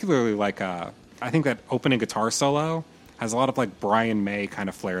 particularly, like, I think that opening guitar solo has a lot of like Brian May kind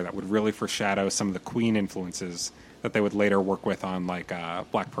of flair that would really foreshadow some of the Queen influences that they would later work with on like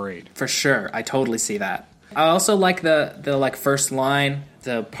Black Parade. For sure. I totally see that. I also like the like first line,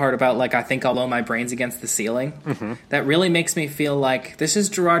 the part about like, I think I'll blow my brains against the ceiling. Mm-hmm. That really makes me feel like this is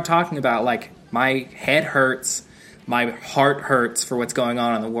Gerard talking about like my head hurts, my heart hurts for what's going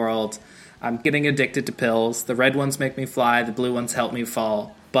on in the world. I'm getting addicted to pills. The red ones make me fly. The blue ones help me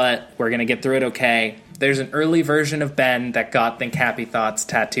fall. But we're going to get through it okay. There's an early version of Ben that got Think Happy Thoughts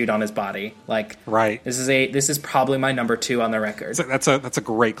tattooed on his body. Like, right. This is probably my number 2 on the record. So that's a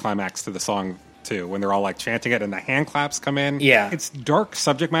great climax to the song, too, when they're all like chanting it and the hand claps come in. Yeah. It's dark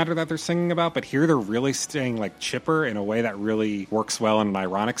subject matter that they're singing about, but here they're really staying like chipper in a way that really works well in an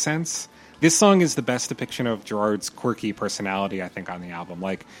ironic sense. This song is the best depiction of Gerard's quirky personality, I think, on the album.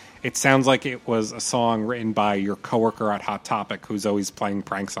 Like, it sounds like it was a song written by your coworker at Hot Topic who's always playing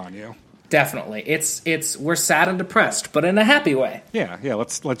pranks on you. Definitely. It's we're sad and depressed, but in a happy way. Yeah,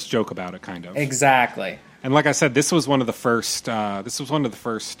 let's joke about it, kind of. Exactly. And like I said, this was one of the first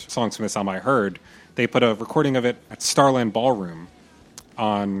songs from this album I heard. They put a recording of it at Starland Ballroom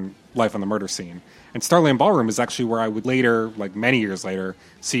on Life on the Murder Scene. And Starland Ballroom is actually where I would later, like many years later,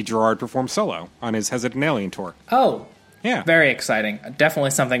 see Gerard perform solo on his Hesitant Alien tour. Oh, yeah. Very exciting.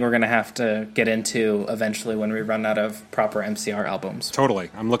 Definitely something we're going to have to get into eventually when we run out of proper MCR albums. Totally.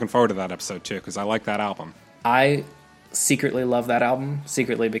 I'm looking forward to that episode, too, because I like that album. I secretly love that album.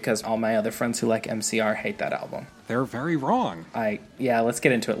 Secretly because all my other friends who like MCR hate that album. They're very wrong. Let's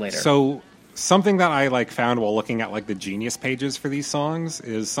get into it later. So something that I like found while looking at like the Genius pages for these songs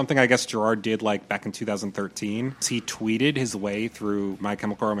is something I guess Gerard did like back in 2013. He tweeted his way through My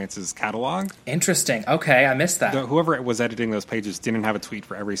Chemical Romance's catalog. Interesting. Okay, I missed that. Whoever was editing those pages didn't have a tweet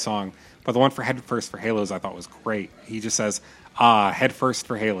for every song, but the one for Head First for Halos I thought was great. He just says, Head First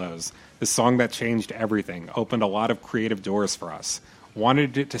for Halos, the song that changed everything, opened a lot of creative doors for us.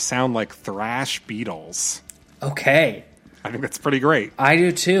 Wanted it to sound like thrash Beatles. Okay. I think that's pretty great. I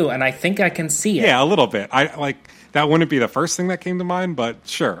do too, and I think I can see it. Yeah, a little bit. I like that wouldn't be the first thing that came to mind, but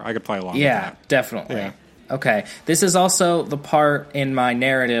sure, I could play along with that. Yeah, definitely. Yeah. Okay. This is also the part in my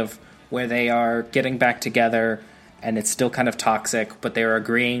narrative where they are getting back together and it's still kind of toxic, but they're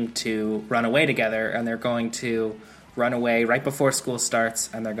agreeing to run away together, and they're going to run away right before school starts,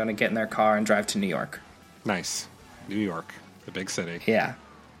 and they're going to get in their car and drive to New York. Nice. New York, the big city. Yeah.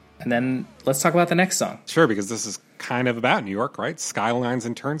 And then let's talk about the next song. Sure, because this is kind of about New York, right? Skylines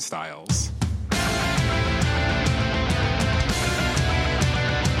and turnstiles.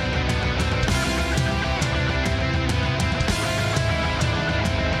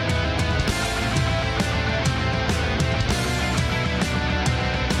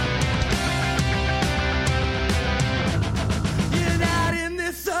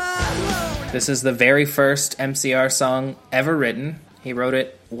 This is the very first MCR song ever written. He wrote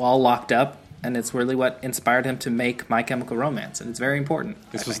it while locked up, and it's really what inspired him to make My Chemical Romance, and it's very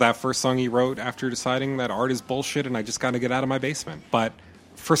important. This was that first song he wrote after deciding that art is bullshit and I just got to get out of my basement. But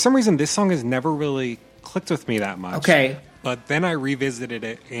for some reason, this song has never really clicked with me that much. Okay. But then I revisited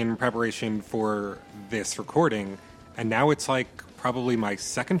it in preparation for this recording, and now it's like probably my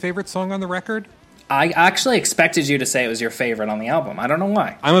second favorite song on the record. I actually expected you to say it was your favorite on the album. I don't know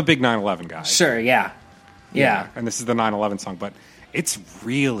why. I'm a big 9/11 guy. Sure, yeah. And this is the 9/11 song, but it's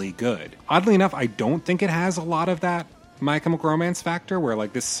really good. Oddly enough, I don't think it has a lot of that My Chemical Romance factor where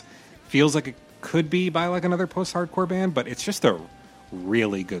like this feels like it could be by like another post-hardcore band, but it's just a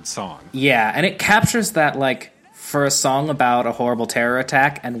really good song. Yeah, and it captures that, like, for a song about a horrible terror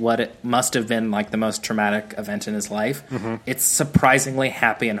attack and what it must have been like the most traumatic event in his life, it's surprisingly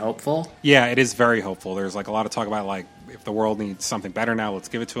happy and hopeful. Yeah, it is very hopeful. There's like a lot of talk about like if the world needs something better now, let's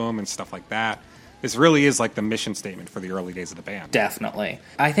give it to them and stuff like that. This really is like the mission statement for the early days of the band. Definitely.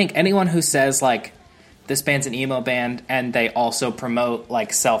 I think anyone who says like this band's an emo band and they also promote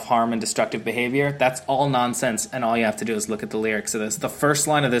like self-harm and destructive behavior, that's all nonsense, and all you have to do is look at the lyrics of this. The first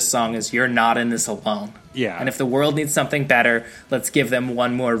line of this song is, "You're not in this alone." Yeah. And if the world needs something better, let's give them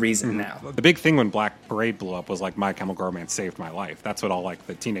one more reason now. The big thing when Black Parade blew up was like My Chemical Romance saved my life. That's what all like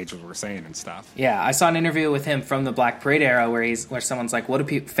the teenagers were saying and stuff. Yeah, I saw an interview with him from the Black Parade era where someone's like, "What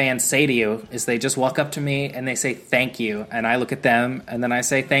do fans say to you?" Is they just walk up to me and they say thank you, and I look at them and then I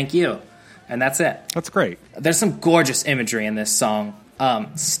say thank you, and that's it. That's great. There's some gorgeous imagery in this song.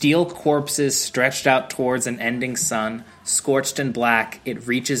 Steel corpses stretched out towards an ending sun, scorched in black, it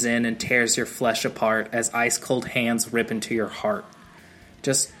reaches in and tears your flesh apart as ice-cold hands rip into your heart.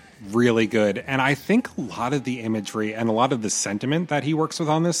 Just really good. And I think a lot of the imagery and a lot of the sentiment that he works with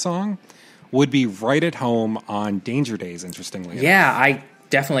on this song would be right at home on Danger Days, interestingly enough. Yeah, I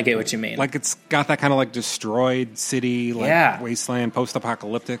definitely get what you mean. Like it's got that kind of like destroyed city, like wasteland,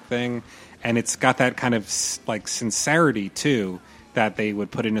 post-apocalyptic thing. And it's got that kind of like sincerity too that they would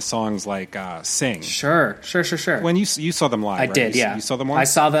put into songs like Sing. Sure. When you saw them live, I right? did, yeah. You saw them once? I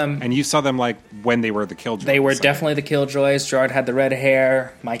saw them. And you saw them like when they were the Killjoys. They were definitely the Killjoys. Gerard had the red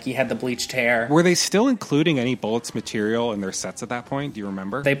hair. Mikey had the bleached hair. Were they still including any Bullets material in their sets at that point? Do you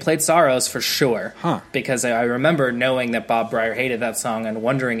remember? They played Sorrows for sure. Huh. Because I remember knowing that Bob Breyer hated that song and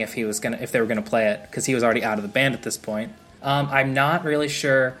wondering if they were gonna play it, because he was already out of the band at this point. I'm not really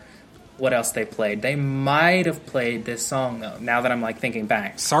sure what else they played. They might have played this song, though, now that I'm, like, thinking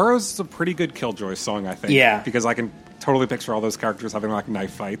back. Sorrows is a pretty good Killjoy song, I think. Yeah. Because I can totally picture all those characters having, like,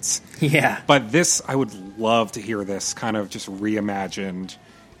 knife fights. Yeah. But this, I would love to hear this kind of just reimagined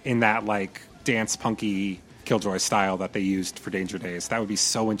in that, like, dance punky Killjoy style that they used for Danger Days. That would be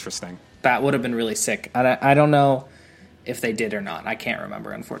so interesting. That would have been really sick. I don't know if they did or not. I can't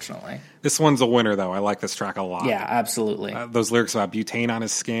remember, unfortunately. This one's a winner, though. I like this track a lot. Yeah, absolutely. Those lyrics about butane on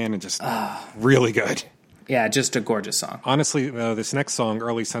his skin and just really good. Yeah, just a gorgeous song. Honestly, though, this next song,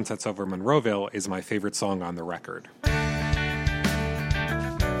 Early Sunsets Over Monroeville, is my favorite song on the record.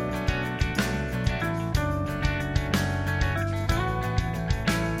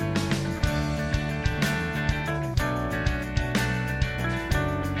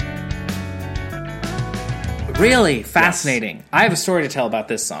 Really fascinating. Yes. I have a story to tell about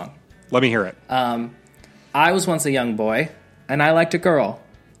this song. Let me hear it. I was once a young boy, and I liked a girl.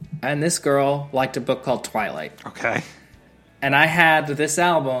 And this girl liked a book called Twilight. Okay. And I had this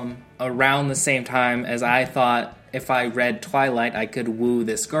album around the same time as I thought if I read Twilight, I could woo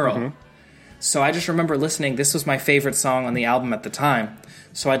this girl. Mm-hmm. So I just remember listening. This was my favorite song on the album at the time.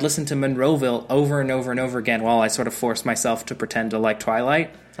 So I'd listen to Monroeville over and over and over again while I sort of forced myself to pretend to like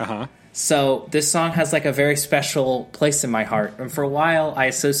Twilight. Uh-huh. So this song has like a very special place in my heart. And for a while, I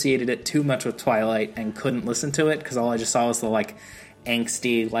associated it too much with Twilight and couldn't listen to it because all I just saw was the like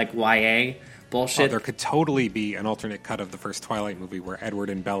angsty like YA bullshit. Oh, there could totally be an alternate cut of the first Twilight movie where Edward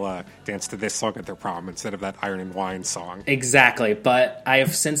and Bella dance to this song at their prom instead of that Iron and Wine song. Exactly. But I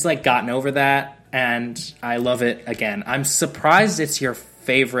have since like gotten over that and I love it again. I'm surprised it's your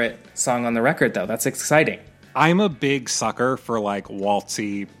favorite song on the record though. That's exciting. I'm a big sucker for, like,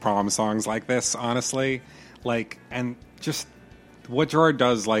 waltzy prom songs like this, honestly. Like, and just what Gerard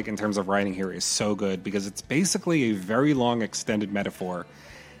does, like, in terms of writing here is so good because it's basically a very long extended metaphor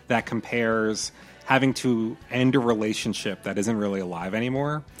that compares having to end a relationship that isn't really alive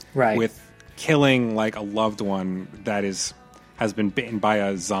anymore with killing, like, a loved one that has been bitten by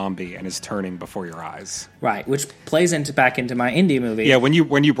a zombie and is turning before your eyes. Right, which plays back into my indie movie. Yeah, when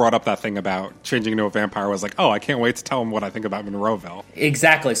you brought up that thing about changing into a vampire, I was like, oh, I can't wait to tell him what I think about Monroeville.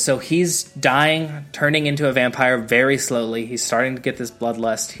 Exactly. So he's dying, turning into a vampire very slowly. He's starting to get this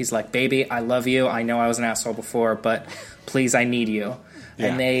bloodlust. He's like, baby, I love you. I know I was an asshole before, but please, I need you. Yeah.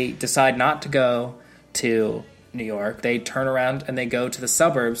 And they decide not to go to New York. They turn around and they go to the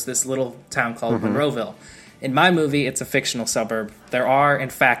suburbs, this little town called Monroeville. In my movie, it's a fictional suburb. There are, in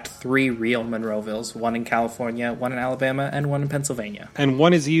fact, 3 real Monroevilles, one in California, one in Alabama, and one in Pennsylvania. And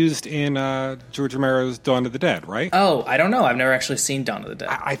one is used in George Romero's Dawn of the Dead, right? Oh, I don't know. I've never actually seen Dawn of the Dead.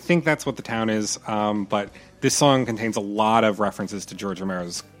 I think that's what the town is, but this song contains a lot of references to George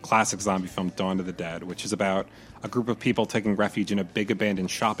Romero's classic zombie film, Dawn of the Dead, which is about a group of people taking refuge in a big abandoned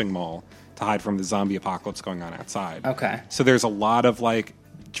shopping mall to hide from the zombie apocalypse going on outside. Okay. So there's a lot of, like,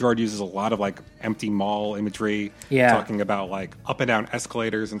 Gerard uses a lot of, like, empty mall imagery, talking about, like, up and down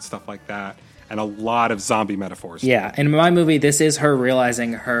escalators and stuff like that, and a lot of zombie metaphors. Yeah, in my movie, this is her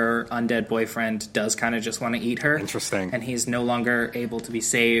realizing her undead boyfriend does kind of just want to eat her. Interesting. And he's no longer able to be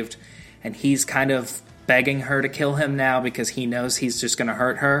saved, and he's kind of begging her to kill him now because he knows he's just going to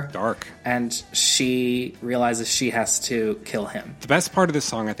hurt her. Dark. And she realizes she has to kill him. The best part of this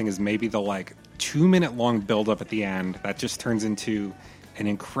song, I think, is maybe the, like, 2-minute long build-up at the end that just turns into an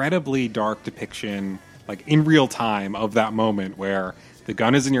incredibly dark depiction, like in real time, of that moment where the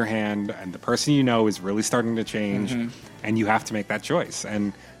gun is in your hand and the person you know is really starting to change, and you have to make that choice.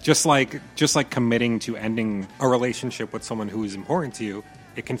 And just like committing to ending a relationship with someone who is important to you,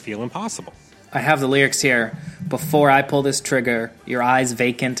 it can feel impossible. I have the lyrics here. Before I pull this trigger, your eyes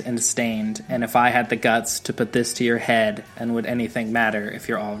vacant and stained, and if I had the guts to put this to your head, and would anything matter if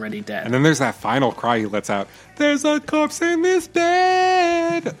you're already dead? And then there's that final cry he lets out, there's a corpse in this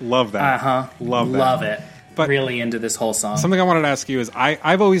bed! Love that. Uh-huh. Love it. But really into this whole song. Something I wanted to ask you is,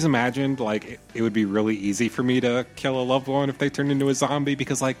 I've always imagined, like, it would be really easy for me to kill a loved one if they turned into a zombie,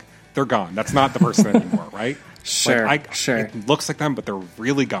 because, like, they're gone. That's not the person anymore, right? Sure, like, sure. It looks like them, but they're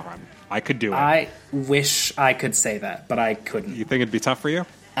really gone. I could do it. I wish I could say that, but I couldn't. You think it'd be tough for you?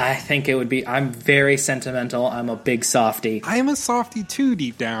 I think it would be. I'm very sentimental. I'm a big softie. I am a softie too,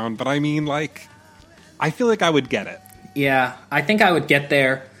 deep down, but I mean, like, I feel like I would get it. Yeah, I think I would get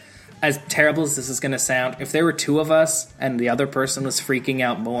there. As terrible as this is going to sound, if there were 2 of us and the other person was freaking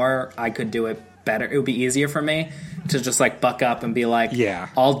out more, I could do it better. It would be easier for me to just, like, buck up and be like, yeah,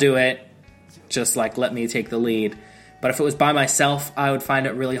 I'll do it. Just, like, let me take the lead. But if it was by myself, I would find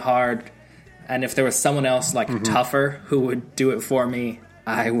it really hard. And if there was someone else, like, tougher who would do it for me,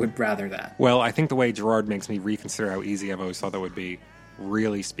 I would rather that. Well, I think the way Gerard makes me reconsider how easy I've always thought that would be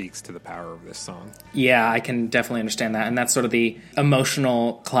really speaks to the power of this song. Yeah, I can definitely understand that. And that's sort of the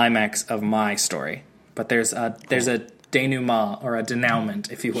emotional climax of my story. But there's a denouement, or a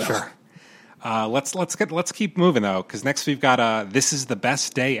denouement, if you will. Sure. Let's keep moving, though, because next we've got This Is the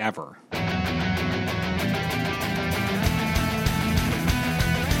Best Day Ever.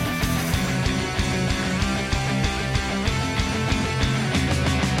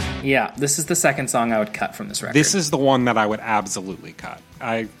 Yeah, this is the second song I would cut from this record. This is the one that I would absolutely cut.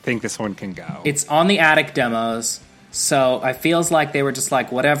 I think this one can go. It's on the Attic demos, so I feels like they were just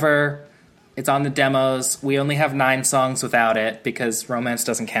like, whatever, it's on the demos. We only have 9 songs without it because Romance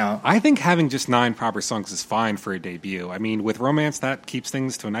doesn't count. I think having just 9 proper songs is fine for a debut. I mean, with Romance, that keeps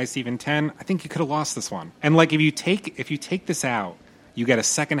things to a nice even 10. I think you could have lost this one. And like, if you take this out, you get a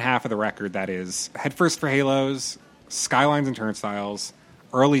second half of the record that is Headfirst for Halos, Skylines and Turnstiles,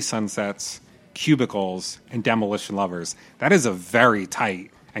 Early Sunsets, Cubicles, and Demolition Lovers. That is a very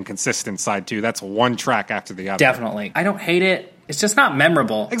tight and consistent side two. That's one track after the other. Definitely. I don't hate it. It's just not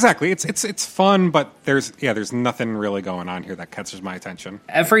memorable. Exactly. It's fun, but there's nothing really going on here that catches my attention.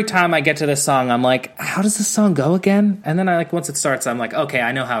 Every time I get to this song, I'm like, how does this song go again? And then once it starts, I'm like, okay,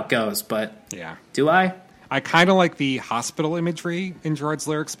 I know how it goes, but Yeah. do I? I kind of like the hospital imagery in Gerard's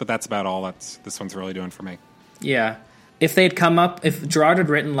lyrics, but that's about all this one's really doing for me. Yeah. If Gerard had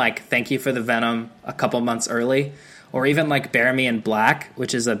written Thank You for the Venom a couple months early, or even Bury Me in Black,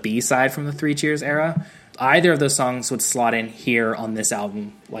 which is a B-side from the Three Cheers era, either of those songs would slot in here on this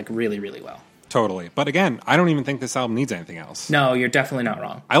album really, really well. Totally. But again, I don't even think this album needs anything else. No, you're definitely not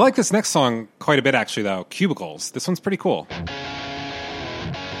wrong. I like this next song quite a bit, actually, though. Cubicles. This one's pretty cool.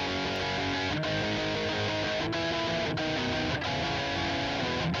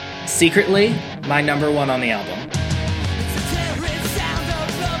 Secretly, my number one on the album.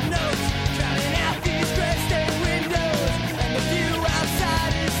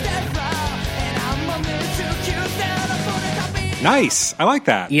 Nice. I like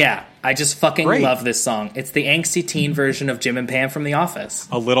that. Yeah, I just fucking Great. love this song. It's the angsty teen version of Jim and Pam from The Office.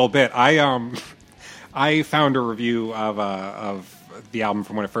 A little bit. I found a review of the album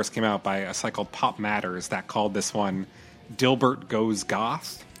from when it first came out by a site called Pop Matters that called this one Dilbert Goes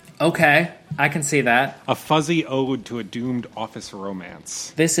Goth. Okay, I can see that. A fuzzy ode to a doomed office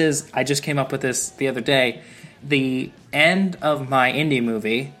romance. I just came up with this the other day. The end of my indie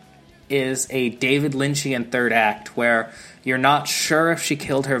movie is a David Lynchian third act where you're not sure if she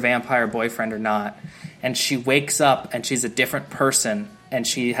killed her vampire boyfriend or not, and she wakes up and she's a different person, and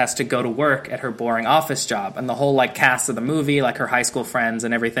she has to go to work at her boring office job, and the whole cast of the movie, her high school friends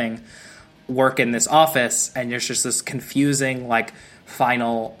and everything, work in this office, and there's just this confusing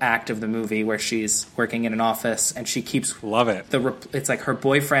final act of the movie where she's working in an office and she keeps Love it. It's her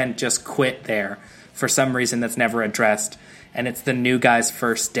boyfriend just quit there for some reason that's never addressed, and it's the new guy's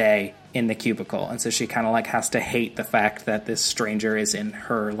first day in the cubicle, and so she kind of has to hate the fact that this stranger is in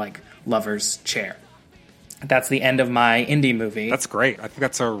her lover's chair. That's the end of my indie movie. That's great. I think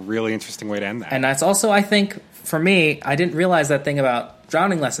that's a really interesting way to end that. And that's also, I think, for me, I didn't realize that thing about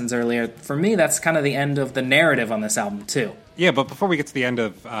drowning lessons earlier. For me, that's kind of the end of the narrative on this album too. Yeah, but before we get to the end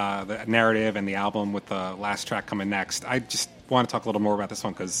of the narrative and the album with the last track coming next, I just want to talk a little more about this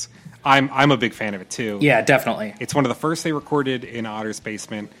one because I'm a big fan of it too. Yeah, definitely. It's one of the first they recorded in Otter's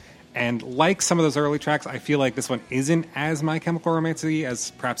basement, and like some of those early tracks, I feel like this one isn't as My Chemical Romance-y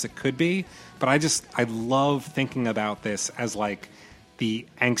as perhaps it could be, but I love thinking about this as the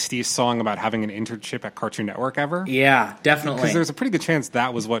angstiest song about having an internship at Cartoon Network ever. Yeah, definitely. Because there's a pretty good chance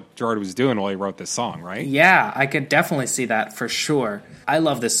that was what Gerard was doing while he wrote this song, right? Yeah, I could definitely see that for sure. I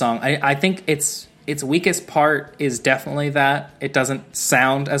love this song. I think its weakest part is definitely that it doesn't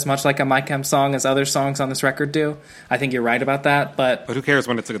sound as much like a My Chem song as other songs on this record do. I think you're right about that, but who cares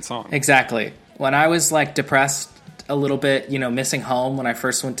when it's a good song? Exactly. When I was depressed a little bit, missing home when I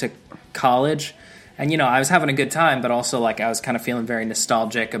first went to college, and I was having a good time, but also I was kind of feeling very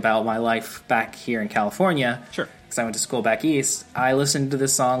nostalgic about my life back here in California. Sure. Because I went to school back east. I listened to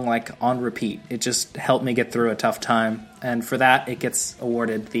this song on repeat. It just helped me get through a tough time, and for that, it gets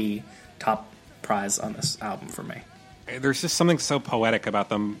awarded the top prize on this album for me. There's just something so poetic about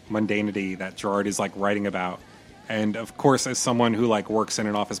the mundanity that Gerard is writing about, and of course, as someone who works in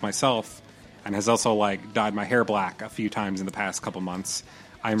an office myself, and has also dyed my hair black a few times in the past couple months.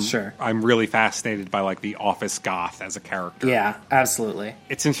 I'm really fascinated by the office goth as a character. Yeah, absolutely.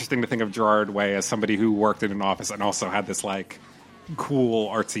 It's interesting to think of Gerard Way as somebody who worked in an office and also had this cool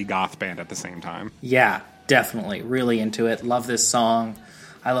artsy goth band at the same time. Yeah, definitely. Really into it. Love this song.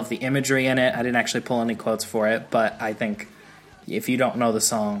 I love the imagery in it. I didn't actually pull any quotes for it, but I think if you don't know the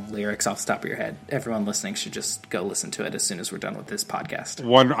song lyrics off the top of your head, everyone listening should just go listen to it as soon as we're done with this podcast.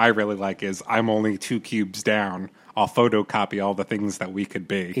 One I really like is I'm only 2 cubes down. I'll photocopy all the things that we could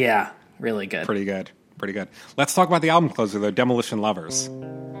be. Yeah, really good. Pretty good. Let's talk about the album closer, though, Demolition Lovers.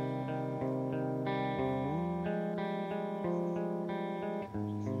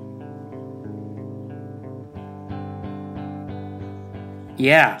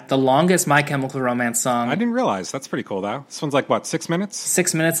 Yeah, the longest My Chemical Romance song. I didn't realize. That's pretty cool, though. This one's 6 minutes?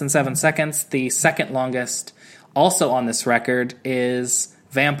 6 minutes and 7 seconds. The second longest, also on this record, is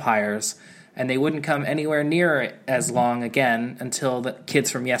Vampires. And they wouldn't come anywhere near as long again until the Kids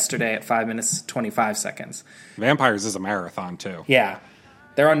from Yesterday at 5 minutes 25 seconds. Vampires is a marathon, too. Yeah.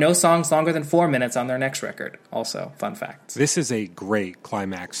 There are no songs longer than 4 minutes on their next record. Also, fun fact. This is a great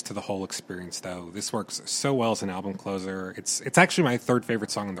climax to the whole experience, though. This works so well as an album closer. It's actually my third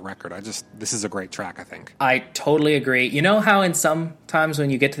favorite song on the record. This is a great track, I think. I totally agree. You know how in some times when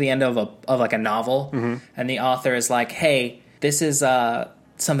you get to the end of like a novel, and the author is like, "Hey, this is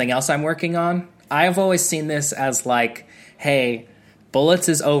something else I'm working on." I've always seen this as like, "Hey, Bullets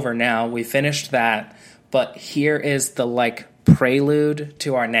is over now. We finished that, but here is the like prelude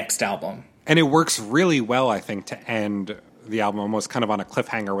to our next album." And it works really well, I think, to end the album almost kind of on a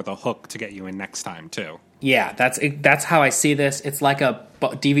cliffhanger with a hook to get you in next time, too. Yeah, that's how I see this. It's like a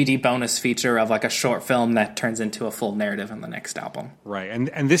DVD bonus feature of like a short film that turns into a full narrative in the next album. Right,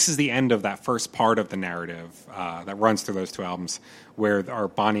 and this is the end of that first part of the narrative that runs through those two albums, where our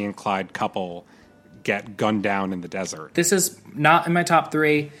Bonnie and Clyde couple get gunned down in the desert. This is not in my top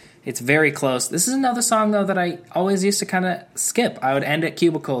 3. It's very close. This is another song, though, that I always used to kind of skip. I would end at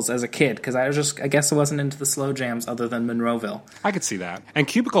Cubicles as a kid, because I guess I wasn't into the slow jams other than Monroeville. I could see that. And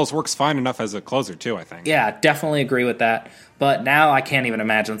Cubicles works fine enough as a closer, too, I think. Yeah, definitely agree with that. But now I can't even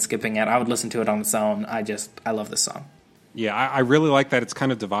imagine skipping it. I would listen to it on its own. I love this song. Yeah, I really like that it's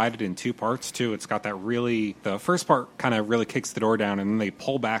kind of divided in 2 parts, too. It's got the first part kind of really kicks the door down, and then they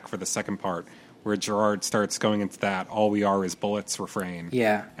pull back for the second part, where Gerard starts going into that "all we are is bullets" refrain.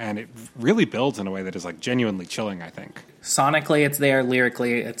 Yeah. And it really builds in a way that is like genuinely chilling, I think. Sonically, it's there.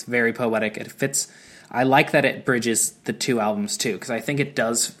 Lyrically, it's very poetic. It fits. I like that it bridges the 2 albums, too, because I think it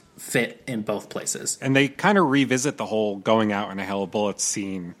does fit in both places. And they kind of revisit the whole going out in a hell of bullets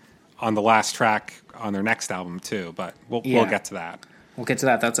scene on the last track on their next album, too. But we'll get to that. We'll get to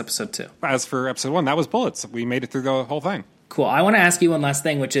that. That's episode 2. As for episode 1, that was Bullets. We made it through the whole thing. Cool. I want to ask you one last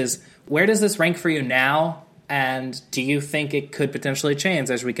thing, which is, where does this rank for you now? And do you think it could potentially change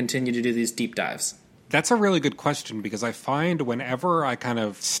as we continue to do these deep dives? That's a really good question, because I find whenever I kind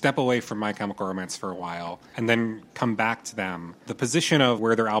of step away from My Chemical Romance for a while and then come back to them, the position of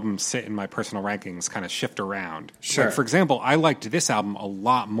where their albums sit in my personal rankings kind of shift around. Sure. Like, for example, I liked this album a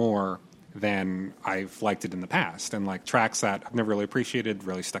lot more than I've liked it in the past. And like tracks that I've never really appreciated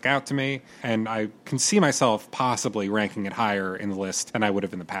really stuck out to me. And I can see myself possibly ranking it higher in the list than I would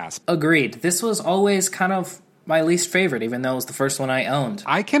have in the past. Agreed. This was always kind of my least favorite, even though it was the first one I owned.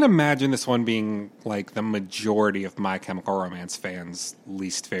 I can imagine this one being like the majority of My Chemical Romance fans'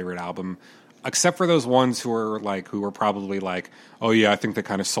 least favorite album, except for those ones who were probably like, oh yeah, I think they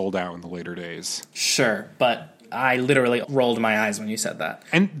kind of sold out in the later days. Sure, but I literally rolled my eyes when you said that.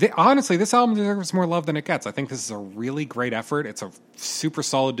 And honestly, this album deserves more love than it gets. I think this is a really great effort. It's a super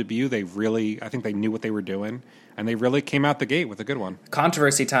solid debut. I think they knew what they were doing, and they really came out the gate with a good one.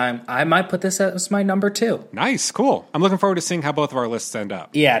 Controversy time. I might put this as my number 2. Nice, cool. I'm looking forward to seeing how both of our lists end up.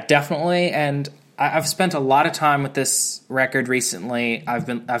 Yeah, definitely. And I've spent a lot of time with this record recently.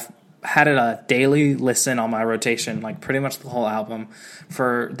 I've had it a daily listen on my rotation, like pretty much the whole album,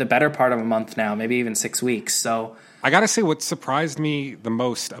 for the better part of a month now, maybe even 6 weeks. So I gotta say, what surprised me the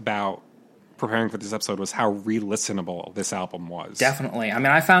most about preparing for this episode was how re-listenable this album was. Definitely. I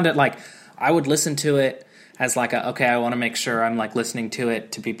mean, I found it like I would listen to it as like I want to make sure I'm like listening to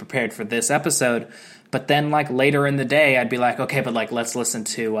it to be prepared for this episode. But then like later in the day, I'd be like, okay, but like let's listen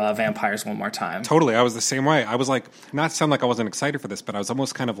to Vampires one more time. Totally. I was the same way. I was like, not to sound like I wasn't excited for this, but I was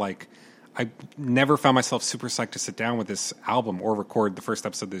almost kind of like, I never found myself super psyched to sit down with this album or record the first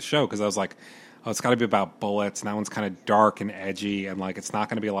episode of this show, because I was like, oh, it's got to be about bullets, and that one's kind of dark and edgy, and like it's not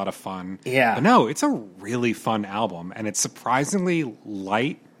going to be a lot of fun. Yeah. But no, it's a really fun album, and it's surprisingly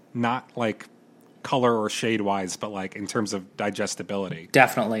light, not like color or shade wise, but like in terms of digestibility.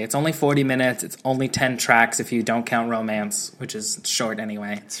 Definitely. It's only 40 minutes. It's only 10 tracks if you don't count Romance, which is short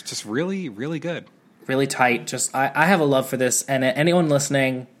anyway. It's just really, really good. Really tight. Just I have a love for this, and anyone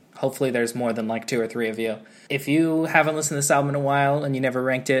listening, hopefully there's more than like 2 or 3 of you. If you haven't listened to this album in a while and you never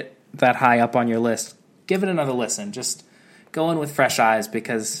ranked it that high up on your list, give it another listen. Just go in with fresh eyes,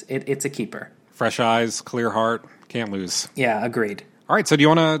 because it's a keeper. Fresh eyes, clear heart, can't lose. Yeah, agreed. All right, so do you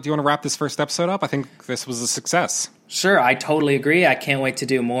want to wrap this first episode up? I think this was a success. Sure, I totally agree. I can't wait to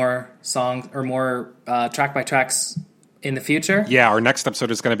do more songs or more track by tracks in the future. Yeah, our next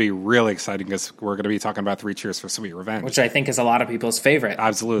episode is going to be really exciting, because we're going to be talking about 3 Cheers for Sweet Revenge, which I think is a lot of people's favorite.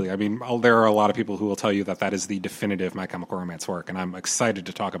 Absolutely. I mean, there are a lot of people who will tell you that is the definitive My Chemical Romance work, and I'm excited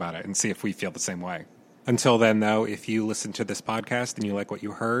to talk about it and see if we feel the same way. Until then, though, if you listen to this podcast and you like what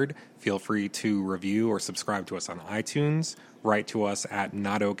you heard, feel free to review or subscribe to us on iTunes, write to us at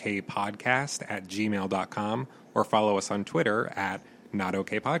notokpodcast@gmail.com, or follow us on Twitter at Not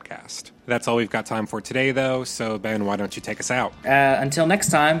Okay Podcast. That's all we've got time for today, though. So, Ben, why don't you take us out? Until next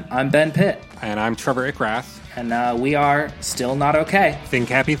time, I'm Ben Pitt. And I'm Trevor Ickrath. And we are still not okay. Think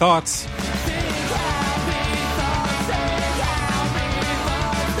happy thoughts.